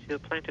you're going to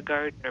plant a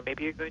garden, or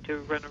maybe you're going to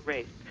run a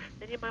race.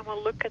 Then you might want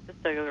to look at the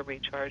cellular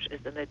recharge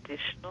as an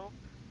additional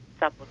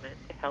supplement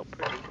to help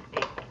produce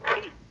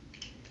ATP.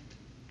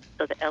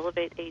 So the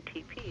Elevate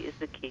ATP is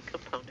the key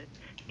component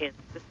in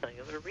the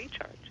cellular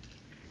recharge.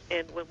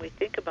 And when we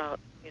think about,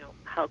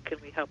 how can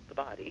we help the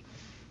body,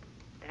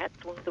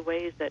 that's one of the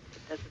ways that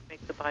it doesn't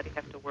make the body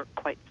have to work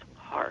quite so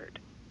hard.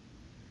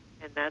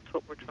 And that's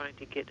what we're trying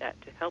to get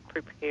at, to help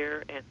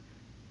prepare and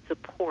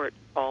support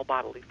all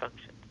bodily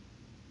functions.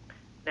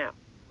 Now,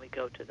 when we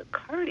go to the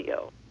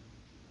cardio,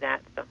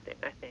 that's something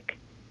I think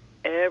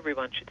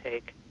everyone should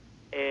take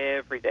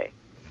every day,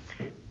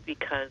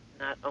 because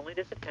not only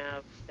does it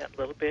have that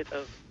little bit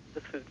of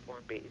the food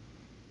form Bs,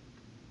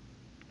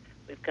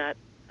 we've got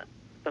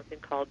something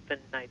called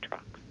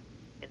Venitrox.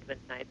 And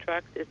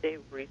Venitrox is a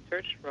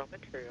researched raw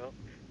material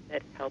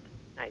that helps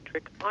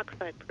nitric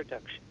oxide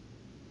production.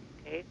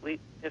 Okay, we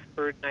have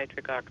heard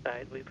nitric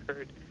oxide. We've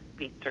heard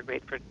beets are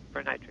great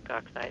for nitric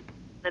oxide,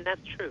 and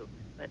that's true.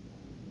 But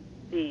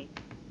the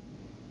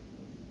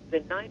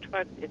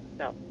nitrox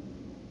itself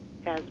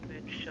has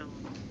been shown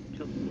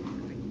to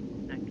increase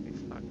nitric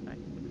oxide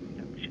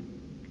production.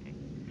 Okay.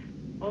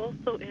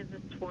 Also in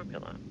this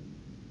formula,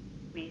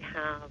 we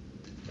have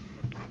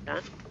the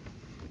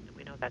and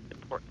we know that's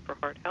important for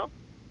heart health.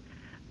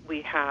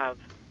 We have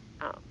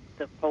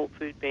the whole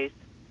food-based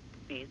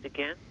Bs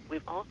again.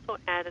 We've also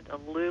added a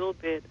little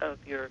bit of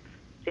your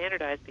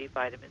standardized B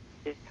vitamins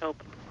to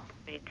help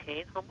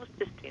maintain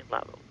homocysteine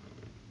levels.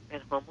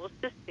 And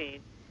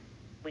homocysteine,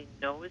 we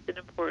know, is an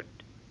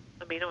important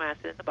amino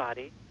acid in the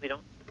body. We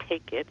don't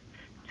take it.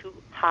 Too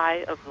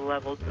high of the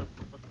levels of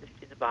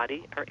homocysteine in the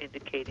body are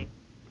indicating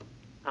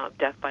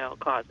death by all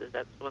causes.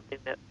 That's one thing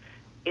that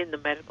in the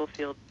medical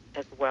field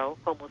as well.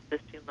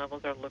 Homocysteine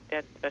levels are looked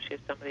at, especially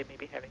if somebody may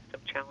be having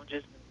some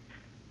challenges.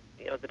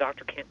 The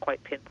doctor can't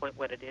quite pinpoint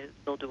what it is.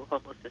 They'll do a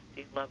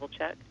homocysteine level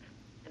check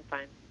and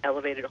find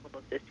elevated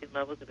homocysteine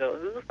levels and go,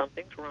 ooh,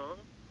 something's wrong,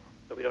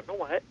 but we don't know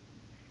what.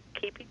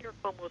 Keeping your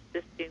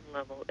homocysteine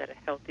level at a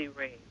healthy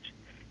range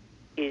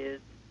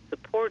is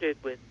supported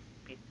with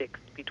B6,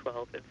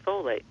 B12, and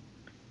folate.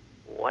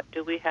 What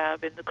do we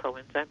have in the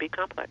coenzyme B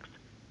complex?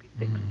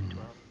 B6, B12,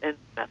 and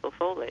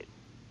methylfolate.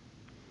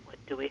 What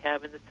do we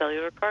have in the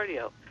cellular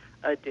cardio?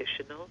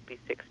 Additional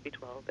B6,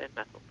 B12, and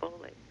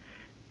methylfolate.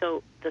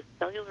 So the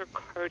cellular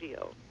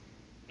cardio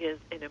is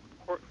an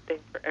important thing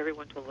for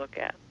everyone to look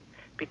at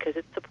because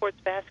it supports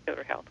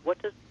vascular health.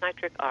 What does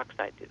nitric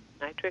oxide do?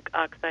 Nitric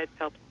oxide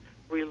helps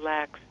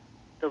relax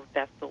the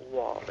vessel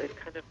wall. It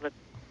kind of lets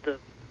the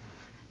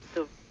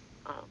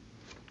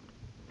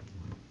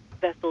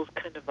vessels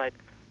kind of like,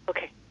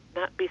 okay,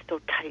 not be so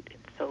tight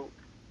and so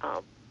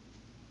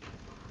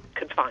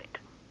confined.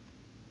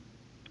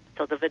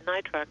 So the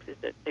Vinitrox is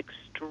an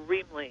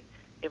extremely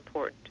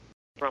important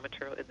raw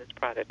material in this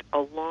product,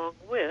 along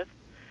with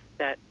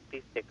that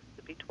B6,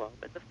 the B12,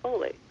 and the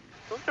folate.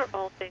 Those are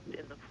all things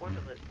in the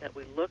formulas that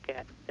we look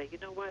at and say, you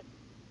know what,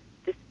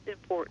 this is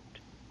important.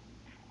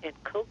 And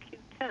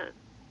CoQ10,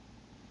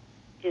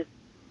 his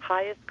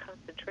highest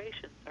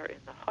concentrations are in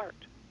the heart.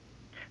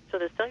 So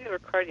the cellular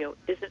cardio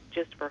isn't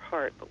just for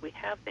heart, but we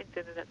have things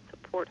in it that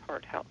support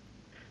heart health.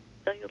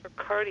 Cellular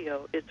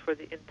cardio is for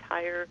the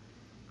entire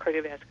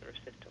cardiovascular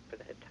system, for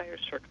the entire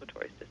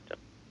circulatory system.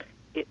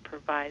 It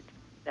provides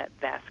that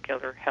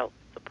vascular health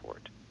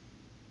support.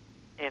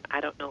 And I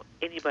don't know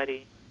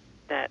anybody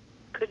that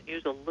couldn't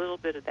use a little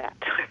bit of that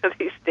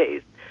these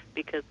days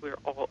because we're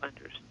all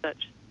under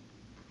such,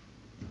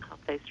 I'll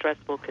say,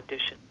 stressful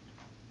conditions.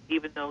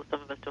 Even though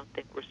some of us don't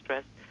think we're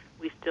stressed,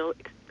 we still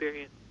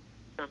experience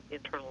some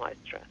internalized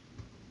stress.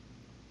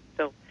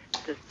 So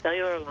the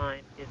cellular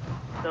line is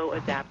so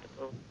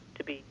adaptable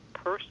to be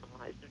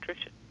personalized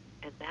nutrition,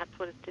 and that's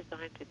what it's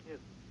designed to do.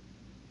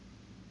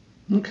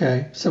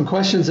 Okay, some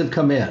questions have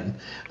come in.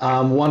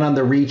 One on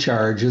the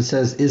recharge. It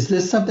says, is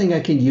this something I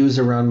can use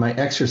around my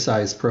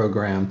exercise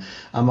program?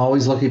 I'm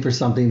always looking for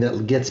something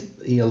that gets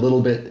a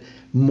little bit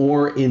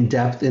more in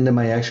depth into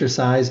my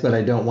exercise, but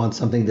I don't want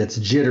something that's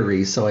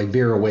jittery, so I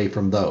veer away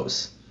from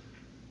those.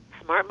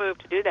 Smart move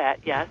to do that,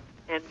 yes.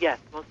 And yes,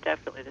 most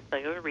definitely the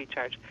cellular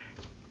recharge.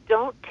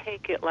 Don't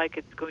take it like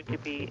it's going to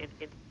be an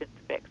instant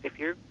fix. If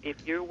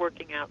you're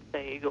working out,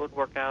 say you go and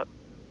work out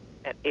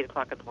at 8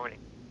 o'clock in the morning,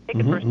 take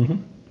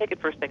it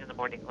first thing in the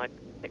morning, like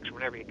 6 or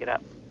whenever you get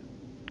up.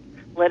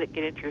 Let it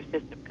get into your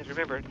system because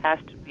remember, it has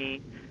to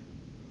be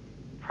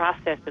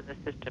processed in the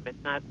system.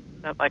 It's not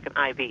like an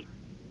IV.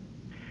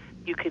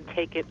 You can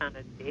take it on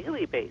a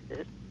daily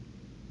basis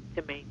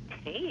to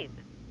maintain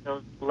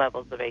those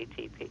levels of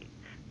ATP.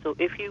 So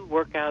if you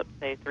work out,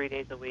 say, 3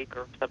 days a week,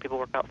 or some people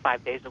work out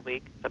 5 days a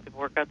week, some people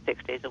work out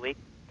 6 days a week,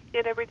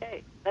 take it every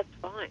day. That's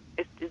fine.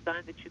 It's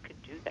designed that you can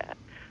do that.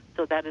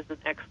 So that is an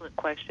excellent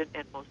question,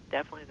 and most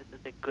definitely this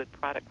is a good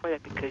product for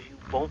that because you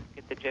won't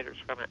get the jitters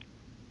from it.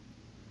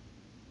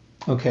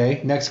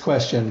 Okay, next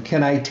question.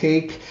 Can I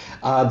take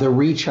the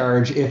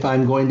recharge if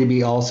I'm going to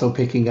be also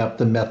picking up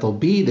the methyl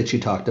B that you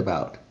talked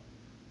about?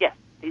 Yes,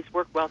 these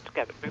work well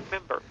together.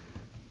 Remember,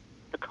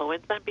 the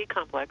coenzyme B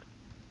complex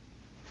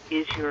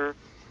is your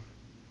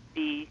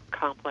B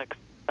complex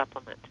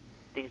supplement.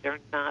 These are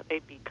not a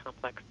B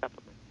complex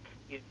supplement.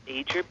 You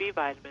need your B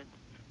vitamins.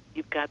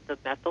 You've got the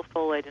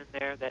methylfolate in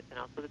there, and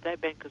also the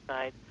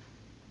dibencoxide.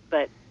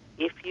 But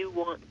if you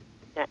want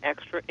that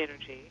extra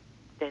energy,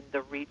 then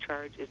the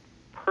recharge is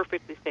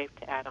perfectly safe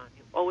to add on.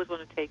 You always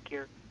want to take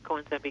your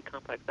coenzyme B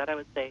complex. That I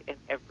would say in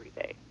every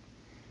day.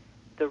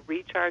 The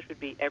recharge would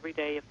be every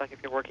day if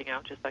you're working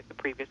out, just like the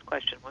previous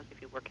question was.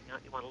 If you're working out,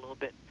 you want a little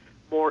bit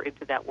more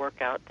into that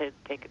workout, then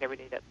take it every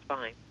day. That's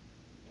fine.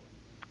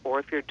 Or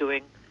if you're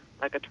doing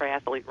like a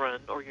triathlete run,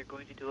 or you're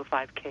going to do a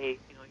 5K,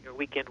 you're a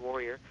weekend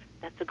warrior,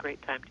 that's a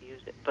great time to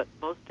use it. But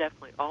most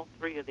definitely, all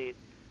three of these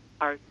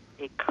are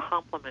a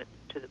complement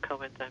to the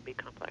coenzyme B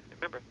complex.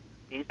 Remember,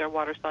 these are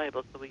water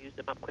soluble, so we use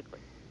them up quickly.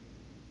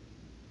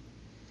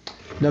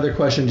 Another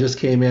question just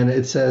came in.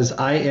 It says,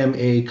 I am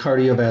a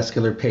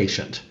cardiovascular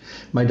patient.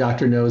 My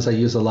doctor knows I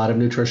use a lot of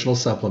nutritional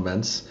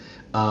supplements.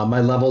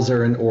 My levels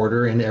are in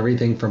order in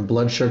everything from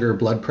blood sugar,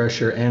 blood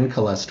pressure, and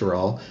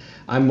cholesterol.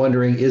 I'm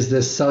wondering, is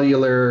this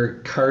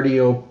cellular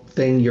cardio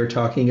thing you're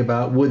talking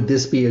about, would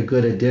this be a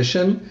good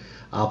addition?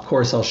 Of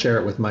course, I'll share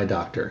it with my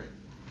doctor.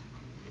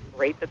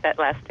 Great that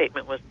last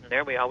statement was in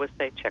there. We always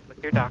say check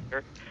with your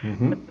doctor.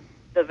 Mm-hmm. But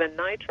the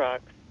Vinitrox,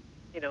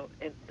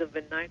 and the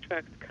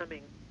Vinitrox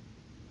coming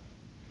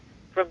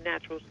from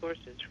natural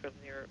sources, from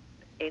your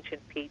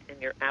ancient peat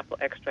and your apple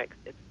extracts,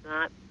 it's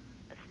not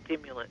a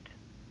stimulant.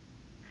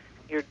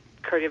 Your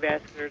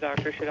cardiovascular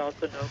doctor should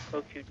also know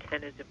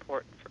CoQ10 is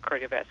important for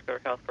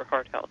cardiovascular health, for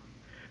heart health.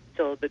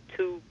 So the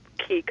two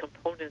key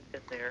components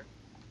in there,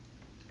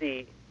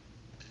 the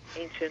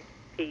ancient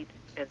peat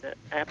and the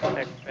apple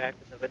extract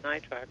and the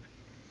Vinitrox,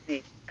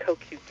 the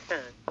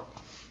CoQ10.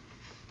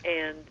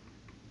 And,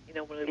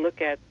 when we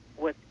look at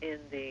what's in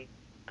the,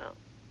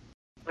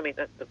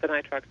 the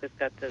Vinitrox has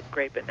got the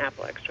grape and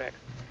apple extracts,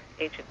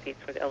 Ancient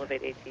Peats for the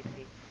Elevate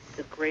ATC.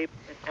 The grape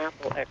and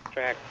apple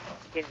extract,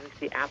 again, we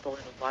see apple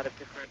in a lot of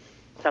different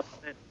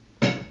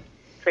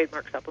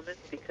trademark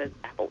supplements, because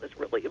apple is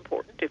really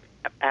important. If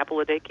apple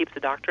a day keeps the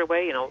doctor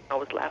away, I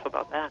always laugh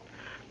about that.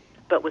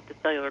 But with the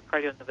cellular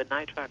cardio and the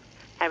Vinitrox,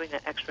 having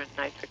that extra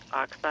nitric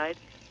oxide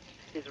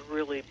is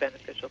really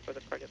beneficial for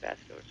the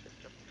cardiovascular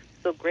system.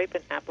 So grape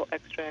and apple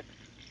extract,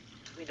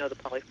 we know the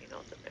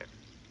polyphenols in there.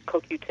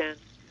 CoQ10,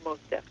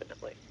 most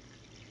definitely.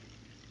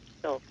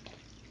 So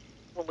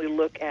when we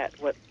look at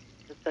what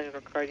the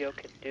cellular cardio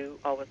can do,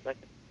 always like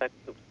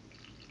the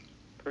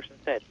person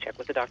said, check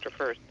with the doctor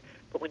first.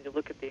 But when you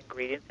look at the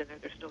ingredients in there,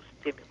 there's no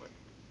stimulants.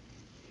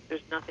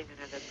 There's nothing in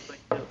there that's going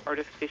to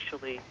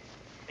artificially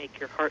make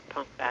your heart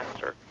pump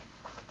faster.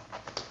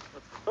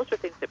 Those are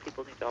things that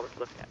people need to always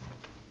look at.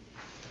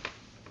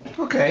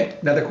 Okay,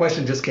 another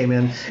question just came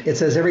in. It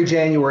says, every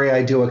January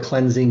I do a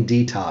cleansing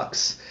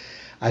detox.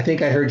 I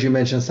think I heard you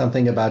mention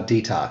something about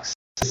detox.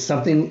 Is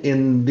something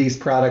in these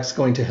products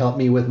going to help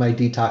me with my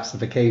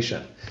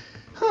detoxification?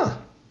 Huh.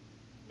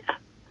 Yeah.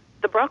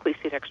 The broccoli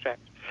seed extract.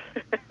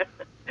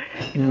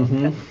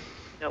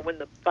 When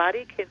the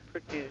body can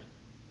produce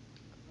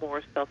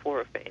more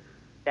sulforaphane,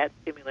 that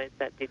stimulates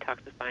that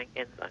detoxifying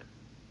enzyme.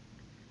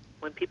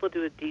 When people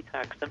do a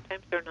detox,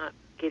 sometimes they're not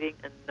getting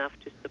enough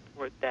to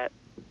support that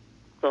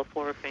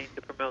sulforaphane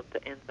to promote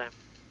the enzyme.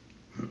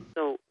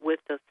 So with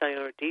the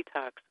cellular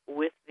detox,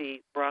 with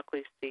the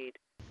broccoli seed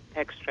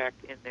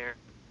extract in there,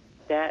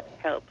 that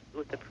helps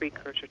with the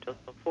precursor to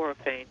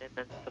sulforaphane, and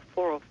then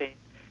sulforaphane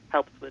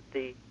helps with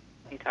the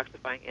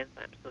detoxifying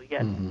enzyme. So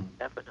yes,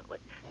 definitely.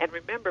 And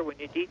remember, when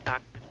you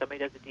detox, if somebody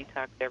does a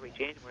detox every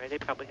January, they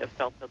probably have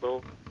felt a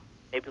little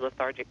maybe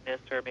lethargicness,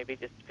 or maybe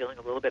just feeling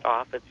a little bit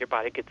off as your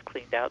body gets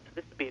cleaned out. So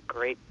this would be a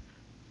great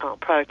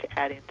product to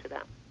add into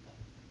that.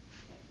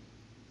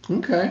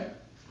 Okay.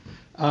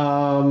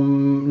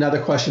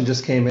 Another question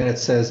just came in. It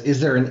says,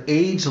 is there an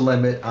age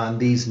limit on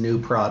these new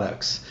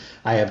products?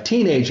 I have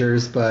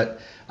teenagers, but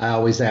I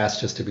always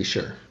ask just to be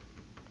sure.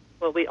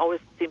 Well, we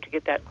always seem to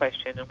get that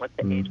question, and what's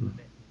the age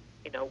limit?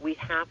 We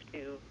have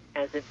to,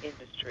 as an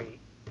industry,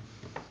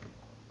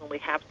 when we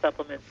have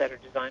supplements that are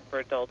designed for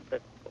adults,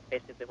 that's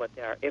basically what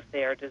they are. If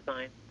they are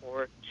designed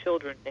for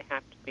children, they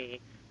have to be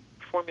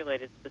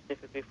formulated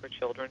specifically for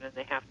children, and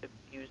they have to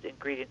use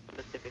ingredients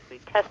specifically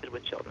tested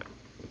with children.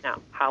 Now,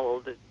 how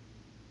old is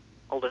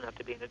old enough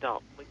to be an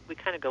adult? We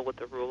kind of go with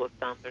the rule of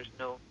thumb. There's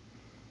no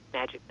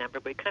magic number,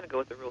 but we kind of go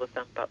with the rule of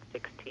thumb about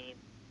 16,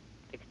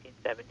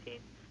 17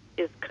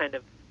 is kind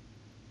of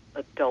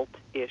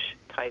adult-ish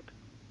type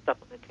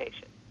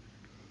supplementation.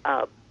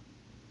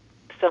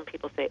 Some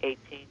people say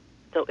 18.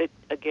 So it,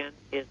 again,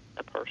 is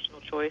a personal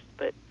choice,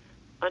 but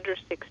under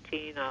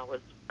 16, I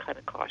always kind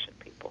of caution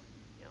people.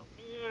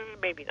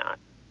 Maybe not.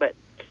 But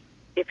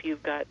if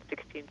you've got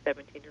 16,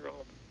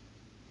 17-year-olds,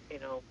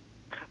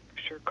 for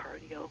sure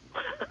cardio,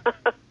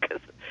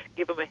 because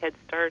give them a head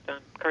start on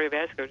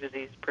cardiovascular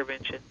disease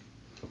prevention.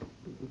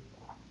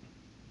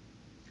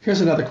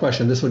 Here's another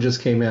question. This one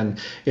just came in.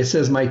 It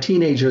says, my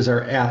teenagers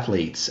are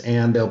athletes,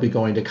 and they'll be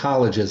going to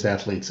college as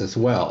athletes as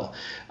well.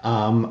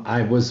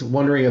 I was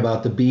wondering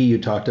about the B you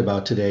talked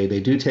about today. They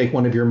do take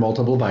one of your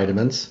multiple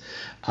vitamins.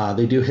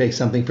 They do take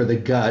something for the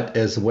gut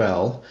as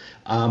well.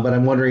 But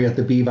I'm wondering if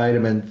the B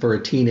vitamin for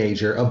a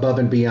teenager, above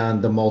and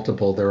beyond the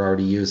multiple they're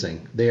already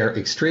using. They are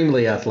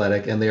extremely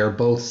athletic, and they are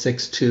both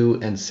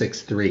 6'2" and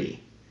 6'3".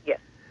 Yes.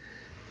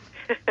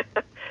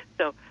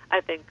 So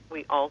I think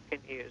we all can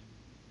use,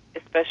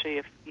 especially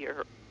if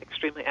you're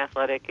extremely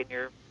athletic and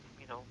you're,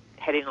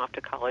 heading off to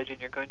college and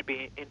you're going to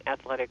be in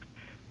athletics.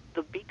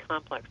 The B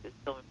complex is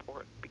so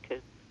important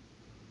because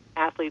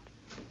athletes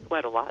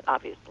sweat a lot,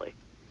 obviously.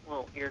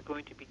 Well, you're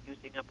going to be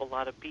using up a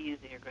lot of Bs,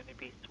 and you're going to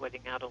be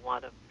sweating out a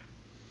lot of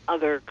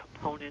other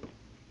components,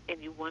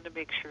 and you want to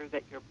make sure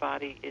that your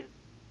body is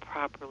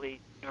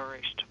properly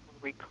nourished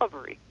for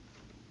recovery.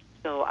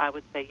 So I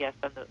would say yes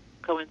on the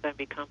coenzyme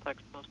B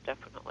complex, most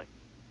definitely.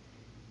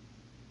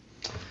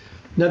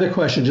 Another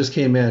question just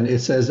came in. It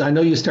says, I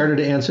know you started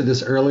to answer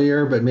this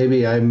earlier, but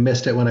maybe I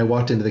missed it when I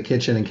walked into the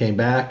kitchen and came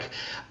back.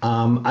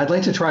 I'd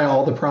like to try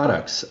all the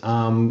products.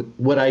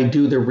 Would I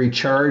do the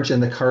recharge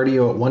and the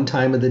cardio at one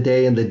time of the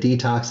day and the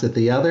detox at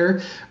the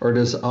other, or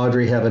does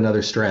Audrey have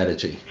another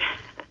strategy?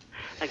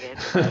 Again,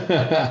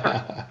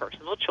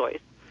 personal choice.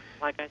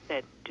 Like I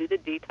said, do the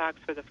detox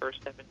for the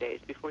first 7 days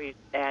before you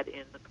add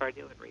in the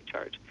cardio and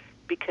recharge,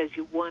 because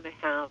you want to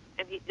have,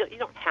 and you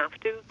don't have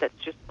to, that's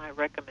just my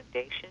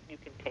recommendation. You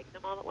can take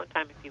them all at one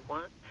time if you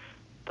want,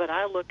 but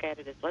I look at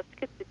it as, let's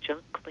get the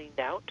junk cleaned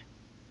out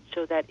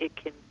so that it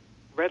can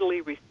readily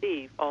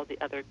receive all the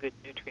other good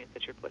nutrients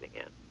that you're putting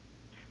in.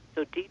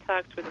 So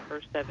detox for the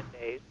first 7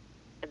 days,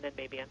 and then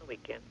maybe on the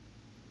weekend.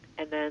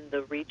 And then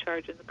the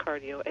recharge and the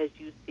cardio as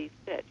you see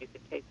fit. You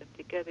can take them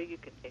together. You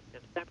can take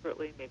them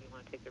separately. Maybe you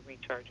want to take the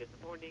recharge in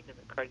the morning and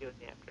the cardio in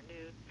the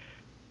afternoon.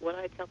 What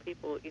I tell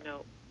people,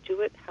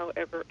 do it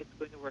however it's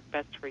going to work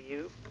best for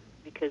you,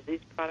 because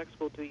these products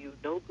will do you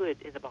no good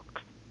in a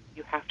box.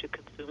 you have to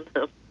consume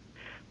them.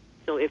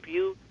 So if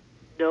you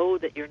know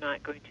that you're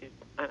not going to,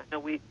 I know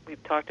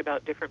we've talked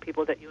about different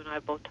people that you and I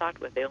have both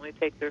talked with. They only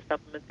take their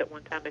supplements at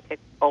one time. They take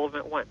all of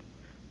them at once.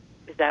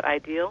 Is that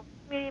ideal?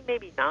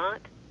 Maybe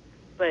not.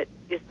 But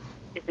is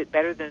it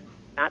better than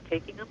not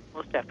taking them?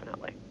 Most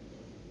definitely.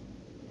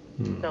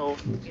 So,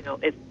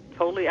 it's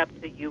totally up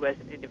to you as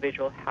an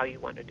individual how you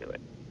want to do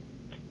it.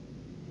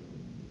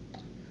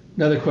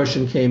 Another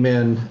question came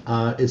in.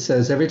 It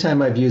says, every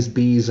time I've used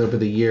bees over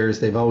the years,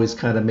 they've always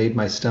kind of made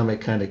my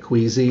stomach kind of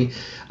queasy.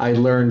 I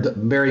learned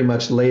very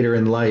much later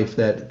in life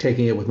that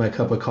taking it with my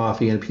cup of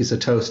coffee and a piece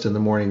of toast in the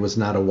morning was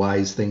not a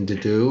wise thing to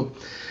do.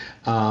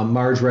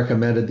 Marge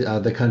recommended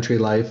the Country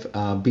Life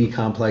Bee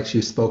Complex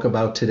you spoke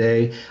about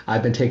today.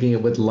 I've been taking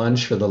it with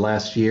lunch for the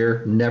last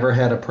year, never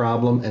had a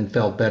problem, and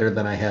felt better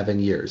than I have in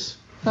years.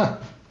 Huh.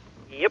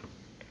 Yep.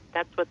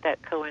 That's what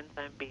that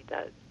coenzyme B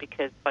does,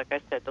 because, like I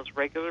said, those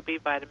regular B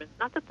vitamins,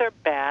 not that they're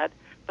bad,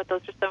 but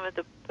those are some of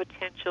the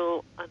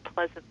potential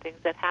unpleasant things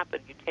that happen.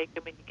 You take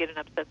them and you get an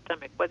upset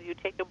stomach, whether you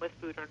take them with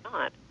food or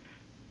not.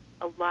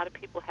 A lot of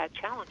people had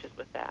challenges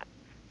with that.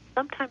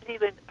 Sometimes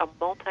even a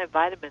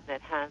multivitamin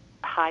that has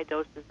high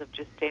doses of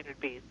just standard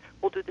Bs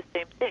will do the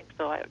same thing.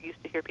 So I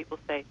used to hear people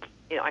say,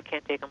 I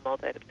can't take a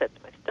multi, it upsets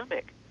my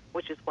stomach,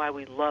 which is why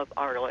we love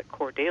our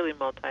Core Daily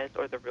multis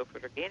or the Real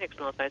Food Organics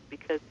multis,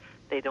 because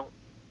they don't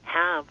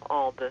have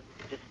all the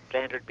just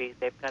standard Bs.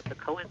 They've got the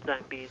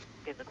coenzyme Bs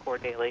in the Core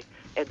Daily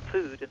and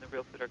food in the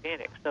Real Food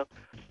Organics. So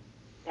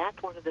that's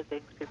one of the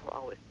things people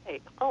always say.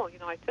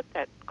 I took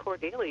that Core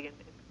Daily and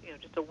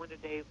just a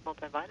one-a-day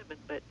multivitamin,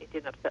 but it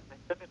didn't upset my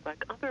stomach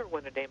like other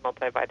one-a-day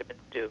multivitamins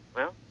do.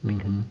 Well,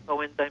 because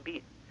coenzyme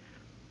B.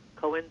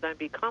 Coenzyme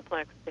B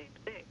complex, same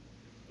thing.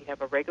 You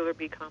have a regular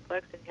B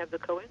complex and you have the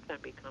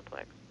coenzyme B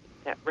complex.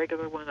 That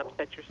regular one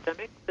upsets your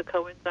stomach, the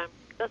coenzyme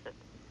doesn't.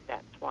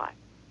 That's why.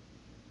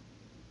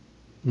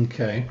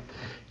 Okay.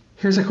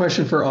 Here's a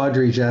question for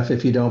Audrey, Jeff,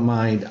 if you don't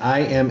mind.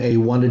 I am a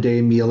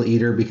one-a-day meal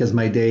eater because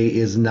my day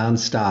is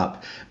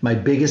nonstop. My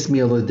biggest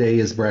meal of the day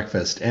is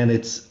breakfast, and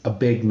it's a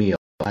big meal.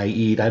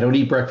 I don't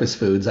eat breakfast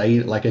foods. I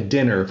eat like a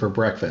dinner for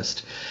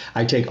breakfast.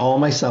 I take all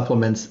my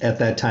supplements at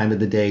that time of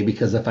the day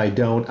because if I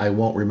don't, I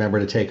won't remember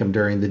to take them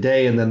during the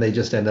day, and then they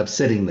just end up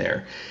sitting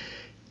there.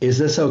 Is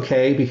this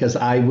okay? Because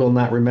I will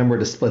not remember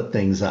to split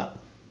things up.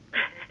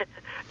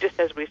 Just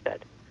as we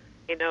said,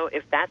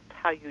 if that's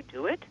how you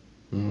do it,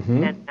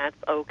 then that's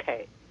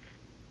okay.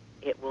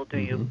 It will do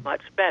you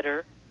much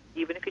better,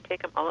 even if you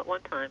take them all at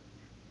one time,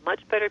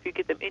 much better if you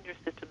get them in your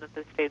system than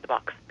they stay in the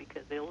box,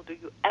 because they will do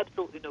you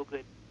absolutely no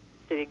good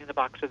sitting in the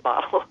box or the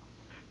bottle.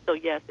 So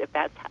yes, if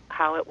that's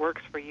how it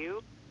works for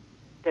you,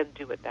 then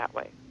do it that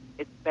way.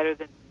 It's better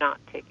than not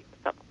taking the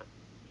supplement.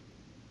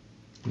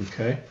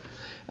 Okay.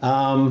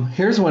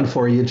 Here's one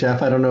for you,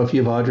 Jeff. I don't know if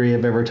you, Audrey,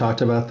 have ever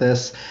talked about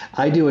this.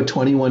 I do a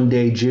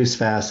 21-day juice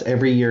fast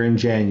every year in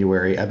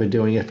January. I've been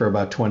doing it for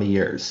about 20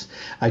 years.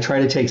 I try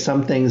to take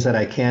some things that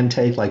I can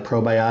take, like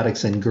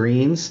probiotics and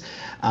greens,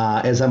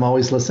 as I'm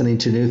always listening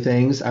to new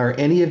things. Are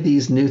any of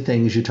these new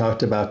things you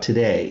talked about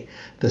today,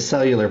 the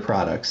cellular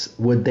products,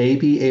 would they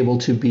be able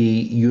to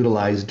be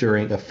utilized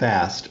during a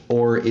fast,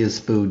 or is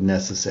food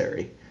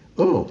necessary?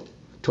 Oh,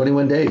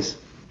 21 days.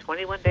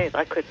 21 days.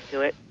 I couldn't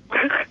do it.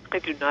 I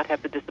do not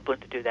have the discipline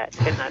to do that.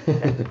 Cannot do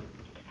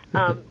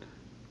that.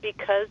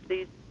 Because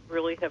these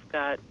really have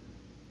got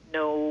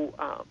no,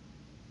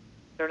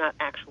 they're not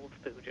actual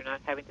food. You're not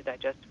having to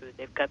digest food.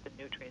 They've got the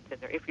nutrients in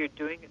there. If you're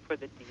doing it for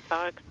the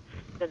detox,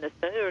 then the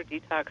cellular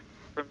detox,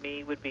 for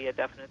me, would be a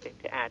definite thing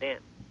to add in.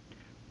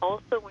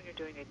 Also, when you're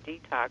doing a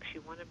detox,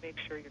 you want to make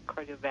sure your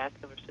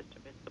cardiovascular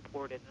system is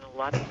supported. And a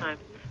lot of times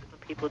when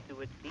people do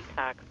a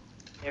detox,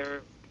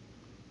 they're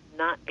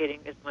not getting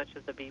as much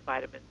of the B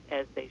vitamins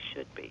as they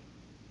should be.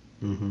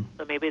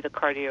 So maybe the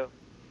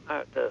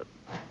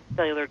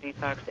cellular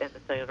detox and the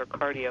cellular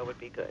cardio would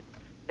be good.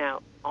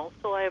 Now,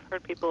 also I have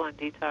heard people on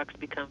detox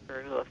become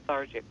very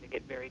lethargic. They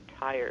get very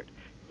tired.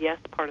 Yes,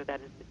 part of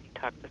that is the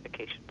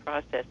detoxification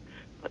process,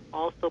 but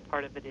also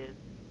part of it is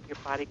your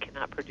body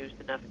cannot produce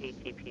enough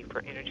ATP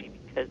for energy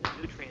because the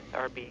nutrients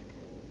are being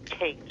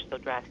changed so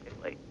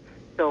drastically.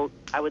 So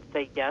I would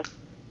say yes,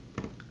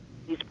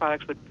 these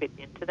products would fit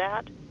into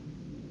that.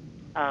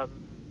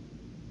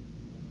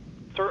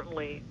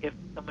 Certainly, if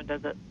someone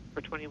does it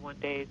for 21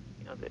 days,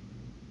 that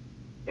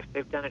if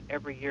they've done it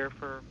every year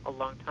for a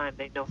long time,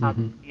 they know how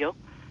to feel.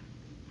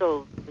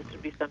 So this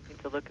would be something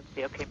to look and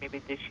see, okay, maybe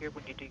this year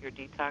when you do your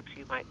detox,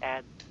 you might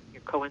add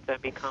your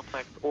coenzyme B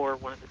complex or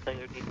one of the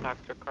cellular detox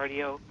or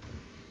cardio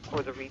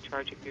or the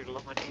recharge if you're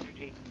low on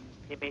energy.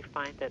 You may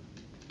find that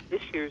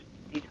this year's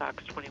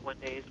detox 21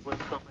 days was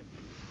so much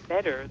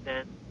better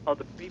than all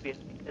the previous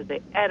because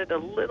they added a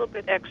little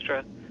bit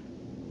extra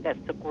that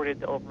supported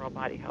the overall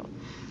body health.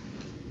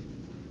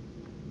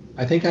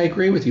 I think I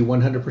agree with you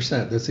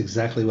 100%. That's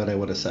exactly what I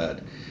would have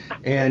said.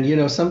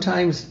 And,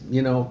 sometimes,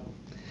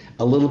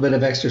 a little bit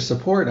of extra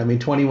support. I mean,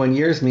 21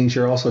 years means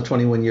you're also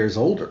 21 years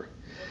older,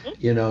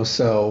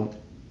 so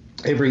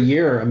every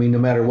year, I mean, no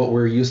matter what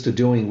we're used to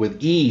doing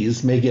with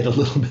ease, may get a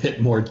little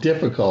bit more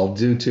difficult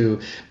due to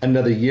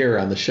another year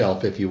on the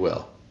shelf, if you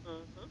will.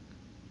 Mm-hmm.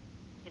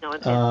 You know,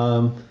 and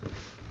Um,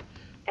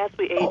 as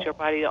we age, oh, our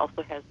body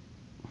also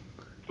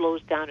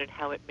slows down in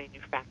how it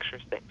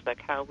manufactures things, like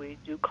how we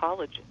do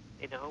collagen.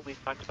 You know,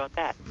 we've talked about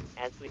that.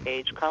 As we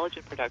age,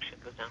 collagen production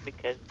goes down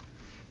because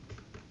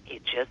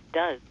it just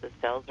does. The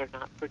cells are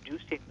not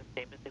producing the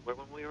same as they were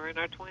when we were in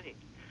our 20s.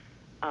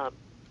 Um,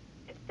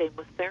 and same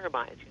with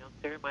ceramides. You know,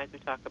 ceramides we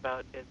talk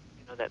about is,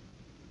 you know, that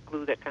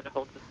glue that kind of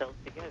holds the cells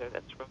together.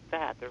 That's from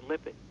fat. They're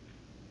lipids.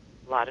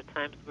 A lot of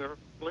times we're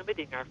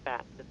limiting our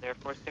fats, and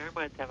therefore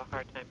ceramides have a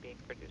hard time being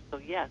produced. So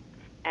yes,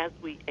 as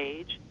we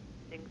age,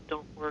 things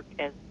don't work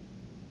as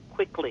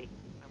quickly.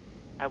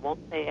 I won't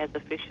say as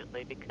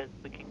efficiently because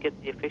we can get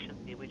the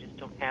efficiency, we just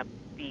don't have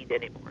speed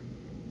anymore.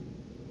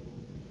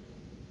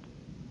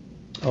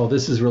 oh,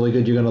 this is really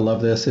good. You're going to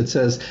love this. It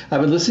says,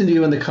 I've been listening to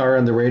you in the car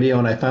on the radio,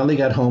 and I finally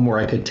got home where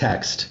I could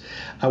text.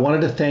 I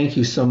wanted to thank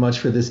you so much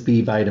for this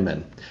B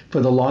vitamin. For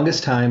the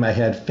longest time, I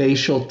had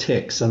facial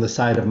tics on the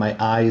side of my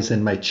eyes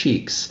and my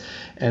cheeks,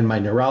 and my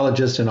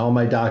neurologist and all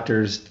my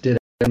doctors did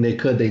everything they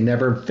could. They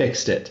never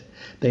fixed it.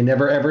 They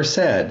never ever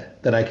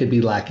said that I could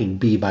be lacking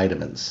B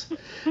vitamins.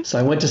 So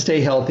I went to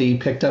Stay Healthy,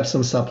 picked up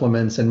some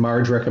supplements, and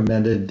Marge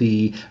recommended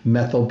the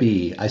Methyl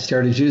B. I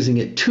started using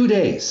it 2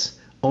 days,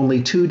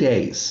 only 2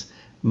 days.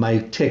 My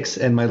tics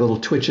and my little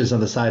twitches on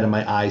the side of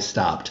my eye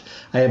stopped.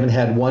 I haven't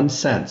had one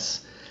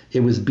since. It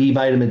was B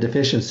vitamin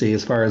deficiency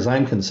as far as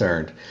I'm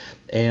concerned,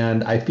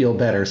 and I feel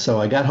better. So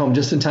I got home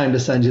just in time to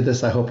send you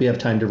this. I hope you have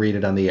time to read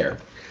it on the air.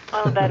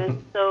 Oh, that is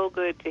so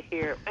good to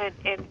hear. And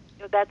you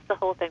know, that's the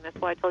whole thing. That's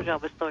why I told you I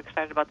was so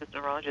excited about this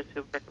neurologist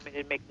who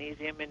recommended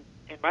magnesium and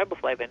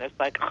riboflavin. It's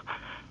like,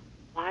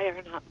 why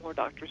are not more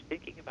doctors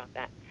thinking about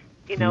that?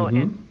 You know,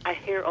 and I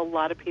hear a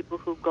lot of people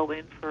who go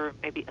in for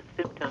maybe a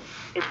symptom.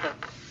 It's a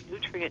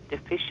nutrient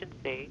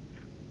deficiency,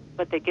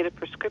 but they get a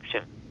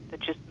prescription that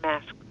just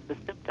masks the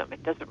symptom.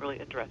 It doesn't really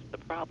address the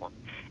problem.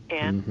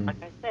 And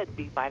like I said,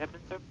 B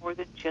vitamins are more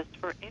than just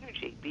for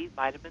energy. B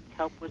vitamins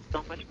help with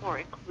so much more,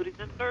 including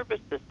the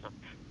nervous system,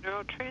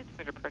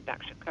 neurotransmitter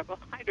production,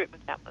 carbohydrate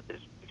metabolism.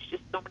 There's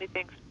just so many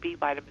things B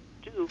vitamins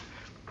do.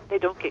 They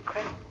don't get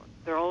credit for.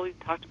 They're always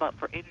talked about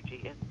for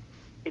energy, and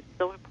it's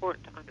so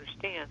important to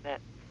understand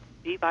that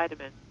B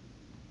vitamins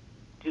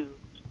do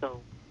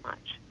so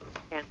much.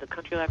 And the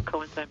Country Life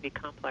Coenzyme B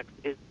complex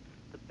is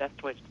the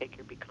best way to take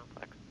your B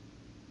complex.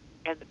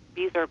 And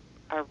these are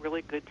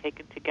really good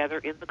taken together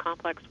in the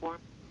complex form,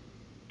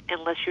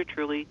 unless you're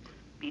truly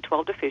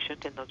B12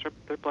 deficient, and those are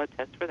their blood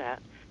tests for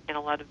that. And a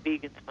lot of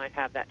vegans might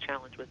have that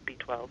challenge with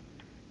B12.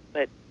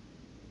 But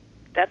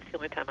that's the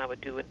only time I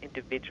would do an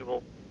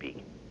individual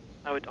B.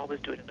 I would always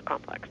do it in the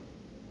complex.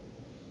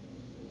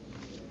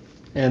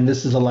 And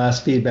this is the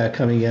last feedback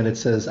coming in. It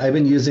says, I've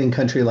been using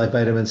Country Life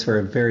vitamins for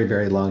a very,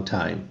 very long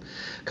time.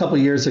 A couple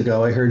years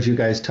ago, I heard you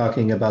guys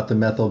talking about the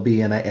Methyl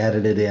B, and I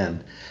added it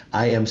in.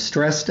 I am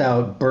stressed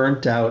out,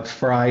 burnt out,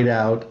 fried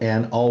out,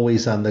 and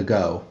always on the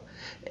go.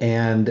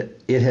 And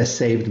it has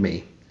saved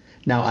me.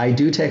 Now, I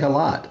do take a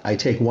lot. I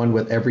take one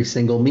with every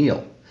single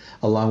meal,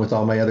 along with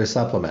all my other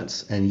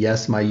supplements. And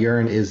yes, my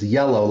urine is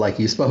yellow like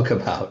you spoke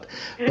about,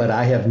 but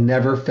I have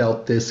never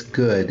felt this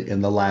good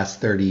in the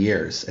last 30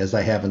 years as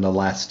I have in the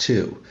last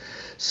 2.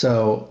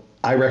 So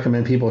I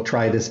recommend people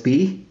try this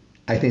B.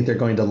 I think they're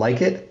going to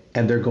like it,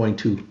 and they're going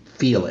to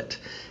feel it.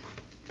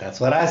 That's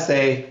what I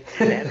say.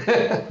 I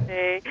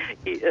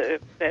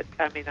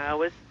mean, I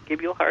always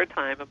give you a hard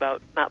time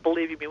about not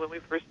believing me when we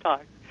first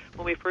talked,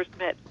 when we first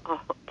met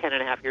 10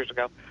 and a half years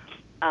ago.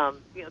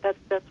 You know,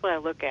 that's what I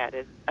look at.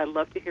 Is I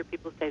love to hear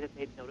people say that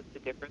they've noticed a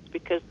difference,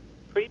 because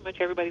pretty much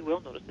everybody will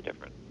notice a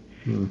difference.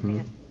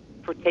 And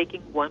for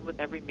taking one with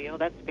every meal,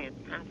 that's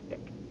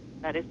fantastic.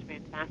 That is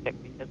fantastic,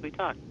 because we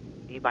talked.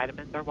 B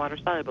vitamins are water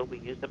soluble. We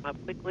use them up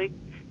quickly,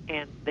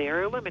 and they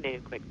are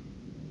eliminated quickly.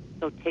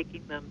 So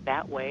taking them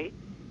that way,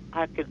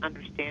 I can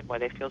understand why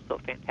they feel so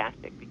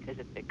fantastic, because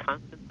it's a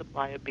constant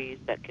supply of Bs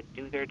that can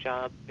do their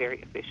job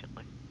very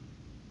efficiently.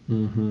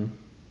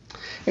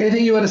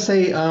 Anything you want to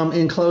say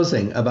in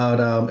closing about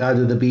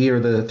either the B or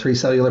the 3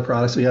 cellular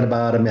products? We got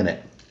about a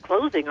minute.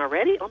 Closing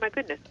already? Oh, my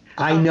goodness.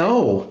 I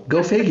know.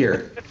 Go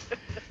figure.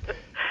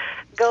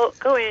 Go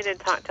in and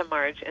talk to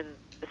Marge and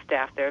the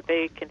staff there.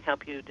 They can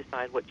help you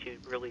decide what you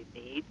really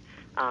need.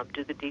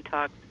 Do the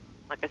detox,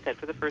 like I said,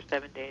 for the first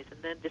 7 days,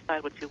 and then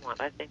decide what you want.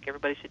 I think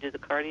everybody should do the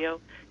cardio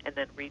and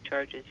then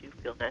recharge as you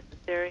feel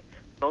necessary.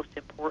 Most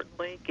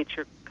importantly, get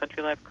your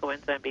Country Life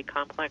Coenzyme B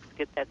complex.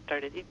 Get that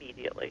started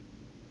immediately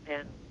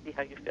and see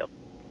how you feel,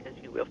 because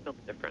you will feel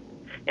the difference.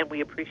 And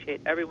we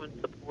appreciate everyone's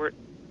support,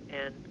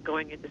 and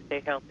going in to Stay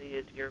Healthy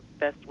is your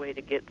best way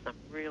to get some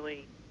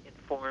really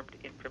informed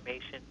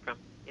information from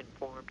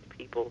informed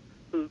people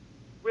who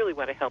really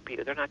want to help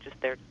you. They're not just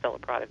there to sell a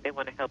product. They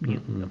want to help you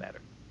feel better.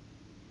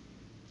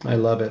 I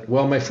love it.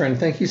 Well, my friend,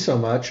 thank you so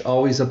much.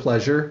 Always a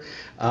pleasure.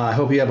 I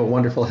hope you have a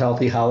wonderful,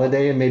 healthy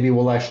holiday, and maybe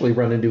we'll actually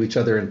run into each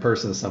other in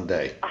person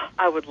someday.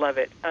 I would love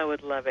it. I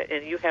would love it.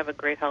 And you have a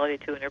great holiday,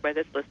 too. And everybody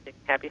that's listening,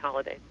 happy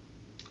holidays.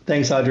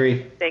 Thanks,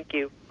 Audrey. Thank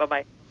you.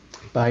 Bye-bye.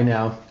 Bye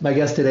now. My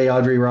guest today,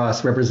 Audrey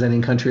Ross,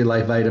 representing Country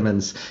Life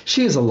Vitamins.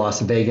 She is a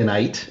Las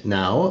Veganite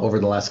now. Over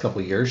the last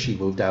couple of years, she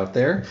moved out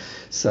there.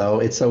 So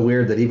it's so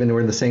weird that even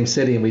we're in the same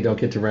city and we don't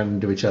get to run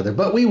into each other.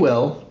 But we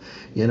will.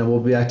 We'll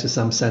be back to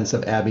some sense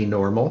of Abby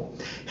normal.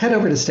 Head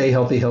over to Stay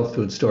Healthy Health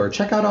Food Store.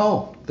 Check out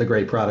all the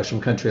great products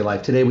from Country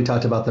Life. Today we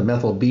talked about the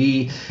Methyl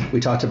B. We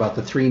talked about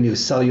the 3 new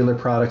cellular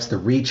products, the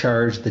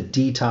Recharge, the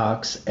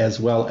Detox, as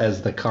well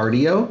as the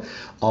Cardio.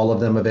 All of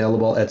them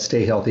available at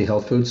Stay Healthy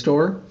Health Food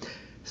Store.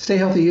 Stay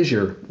Healthy is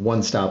your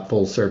one-stop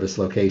full-service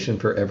location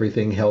for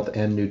everything health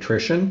and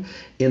nutrition.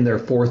 In their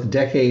 4th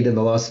decade in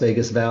the Las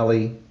Vegas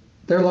Valley,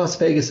 they're Las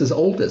Vegas's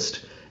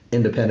oldest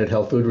independent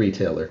health food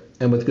retailer,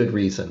 and with good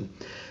reason.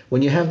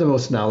 When you have the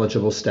most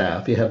knowledgeable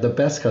staff, you have the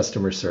best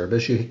customer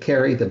service, you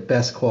carry the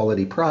best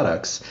quality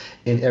products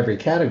in every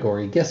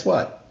category, guess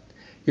what?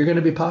 You're going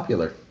to be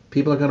popular.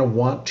 People are going to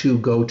want to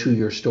go to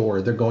your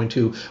store. They're going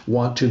to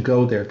want to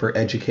go there for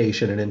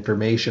education and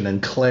information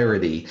and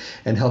clarity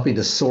and helping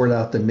to sort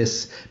out the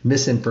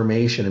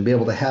misinformation and be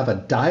able to have a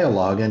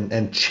dialogue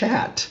and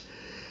chat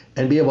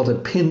and be able to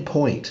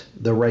pinpoint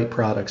the right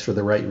products for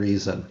the right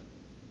reason.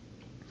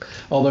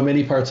 Although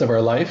many parts of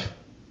our life,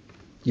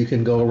 you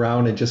can go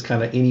around and just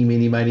kind of eeny,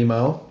 meeny, miny,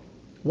 mo.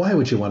 Why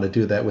would you want to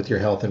do that with your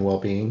health and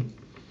well-being?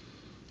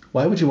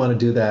 Why would you want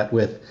to do that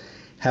with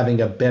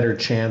having a better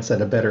chance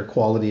at a better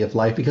quality of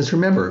life? Because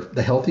remember,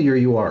 the healthier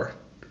you are,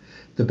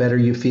 the better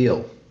you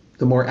feel,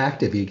 the more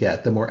active you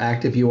get. The more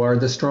active you are,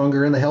 the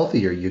stronger and the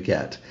healthier you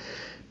get.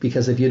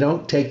 Because if you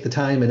don't take the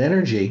time and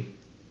energy,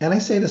 and I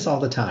say this all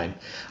the time,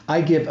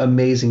 I give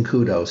amazing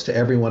kudos to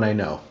everyone I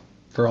know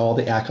for all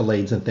the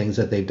accolades and things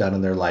that they've done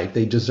in their life.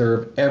 They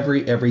deserve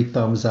every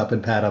thumbs up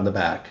and pat on the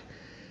back.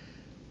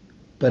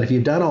 But if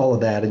you've done all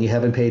of that and you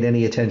haven't paid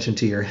any attention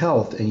to your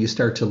health and you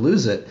start to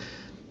lose it,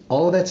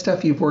 all of that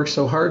stuff you've worked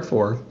so hard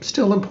for,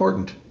 still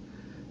important.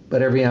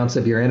 But every ounce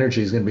of your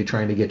energy is going to be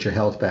trying to get your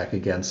health back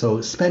again.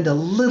 So spend a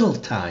little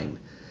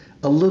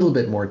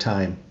bit more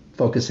time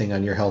focusing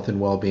on your health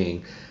and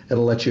well-being.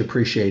 It'll let you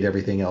appreciate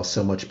everything else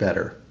so much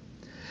better.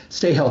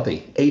 Stay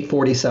healthy.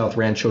 840 South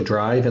Rancho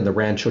Drive in the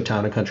Rancho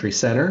Town and Country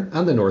Center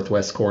on the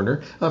northwest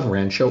corner of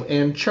Rancho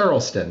and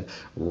Charleston,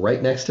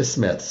 right next to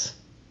Smith's.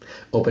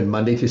 Open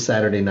Monday through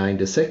Saturday, 9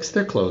 to 6.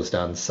 They're closed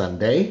on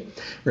Sunday.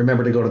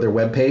 Remember to go to their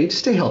webpage,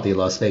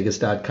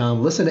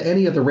 stayhealthylasvegas.com. Listen to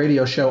any of the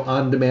radio show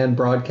on-demand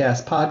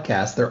broadcast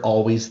podcasts. They're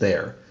always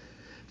there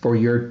for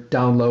your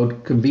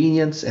download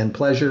convenience and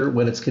pleasure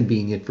when it's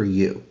convenient for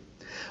you.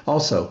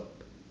 Also,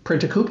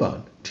 print a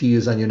coupon to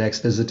use on your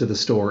next visit to the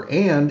store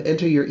and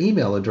enter your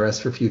email address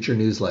for future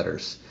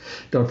newsletters.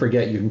 Don't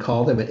forget, you can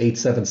call them at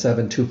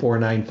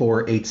 877-2494,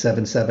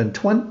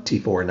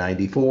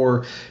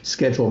 877-2494,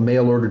 schedule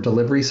mail order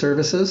delivery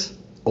services,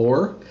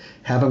 or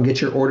have them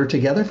get your order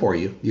together for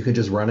you. You can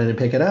just run in and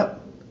pick it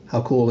up.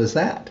 How cool is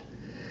that?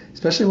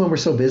 Especially when we're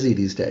so busy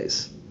these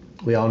days.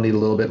 We all need a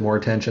little bit more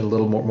attention, a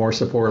little more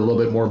support, a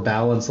little bit more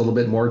balance, a little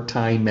bit more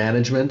time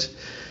management.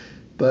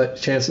 But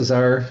chances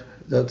are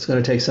that's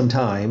going to take some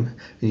time,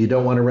 and you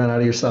don't want to run out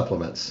of your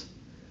supplements.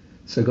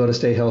 So go to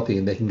Stay Healthy,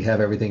 and they can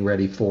have everything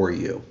ready for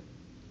you.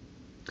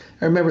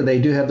 And remember,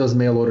 they do have those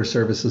mail order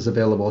services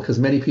available because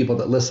many people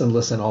that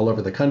listen all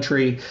over the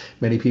country.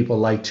 Many people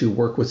like to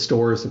work with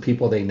stores of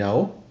people they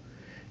know.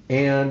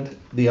 And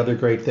the other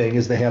great thing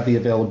is they have the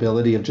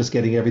availability of just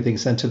getting everything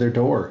sent to their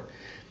door.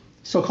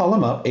 So call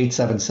them up,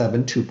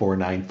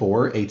 877-2494,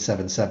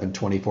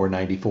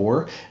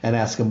 877-2494, and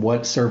ask them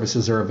what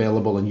services are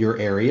available in your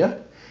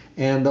area,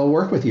 and they'll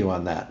work with you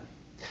on that.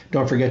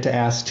 Don't forget to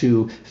ask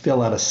to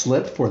fill out a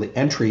slip for the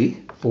entry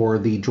for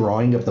the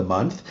drawing of the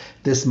month.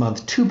 This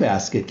month, 2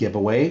 basket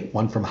giveaway,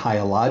 one from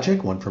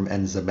Hyalogic, one from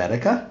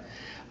Enzymedica.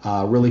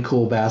 Really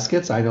cool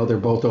baskets. I know they're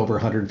both over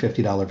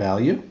 $150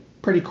 value.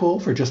 Pretty cool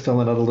for just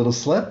filling out a little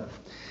slip.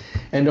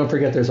 And don't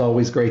forget, there's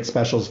always great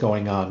specials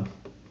going on.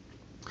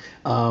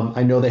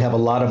 I know they have a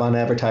lot of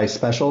unadvertised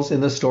specials in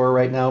the store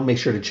right now. Make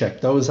sure to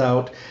check those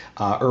out.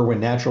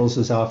 Irwin Naturals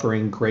is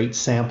offering great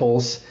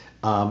samples.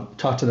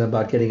 Talk to them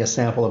about getting a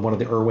sample of one of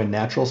the Irwin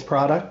Naturals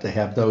product. They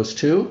have those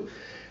too.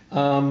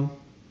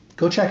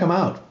 Go check them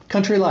out.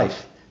 Country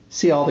Life.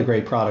 See all the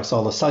great products,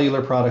 all the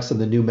cellular products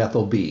and the new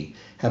Methyl B.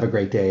 Have a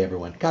great day,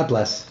 everyone. God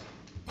bless.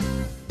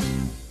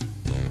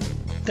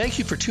 Thank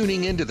you for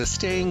tuning in to the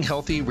Staying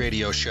Healthy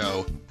radio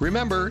show.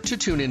 Remember to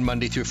tune in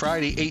Monday through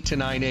Friday, 8 to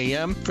 9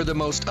 a.m. for the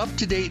most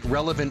up-to-date,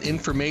 relevant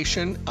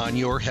information on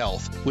your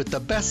health with the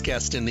best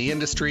guest in the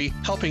industry,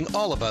 helping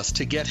all of us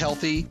to get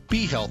healthy,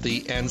 be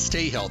healthy, and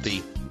stay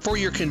healthy. For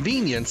your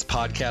convenience,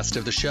 podcasts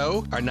of the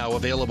show are now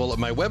available at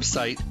my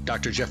website,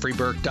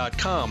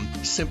 drjeffreyburke.com.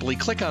 Simply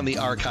click on the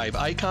archive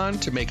icon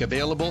to make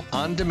available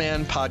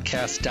on-demand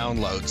podcast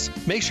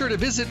downloads. Make sure to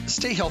visit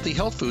Stay Healthy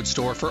Health Food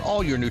Store for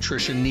all your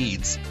nutrition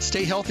needs.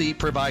 Stay Healthy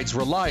provides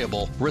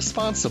reliable,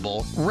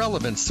 responsible,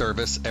 relevant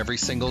service every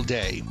single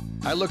day.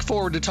 I look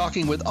forward to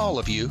talking with all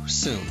of you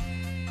soon.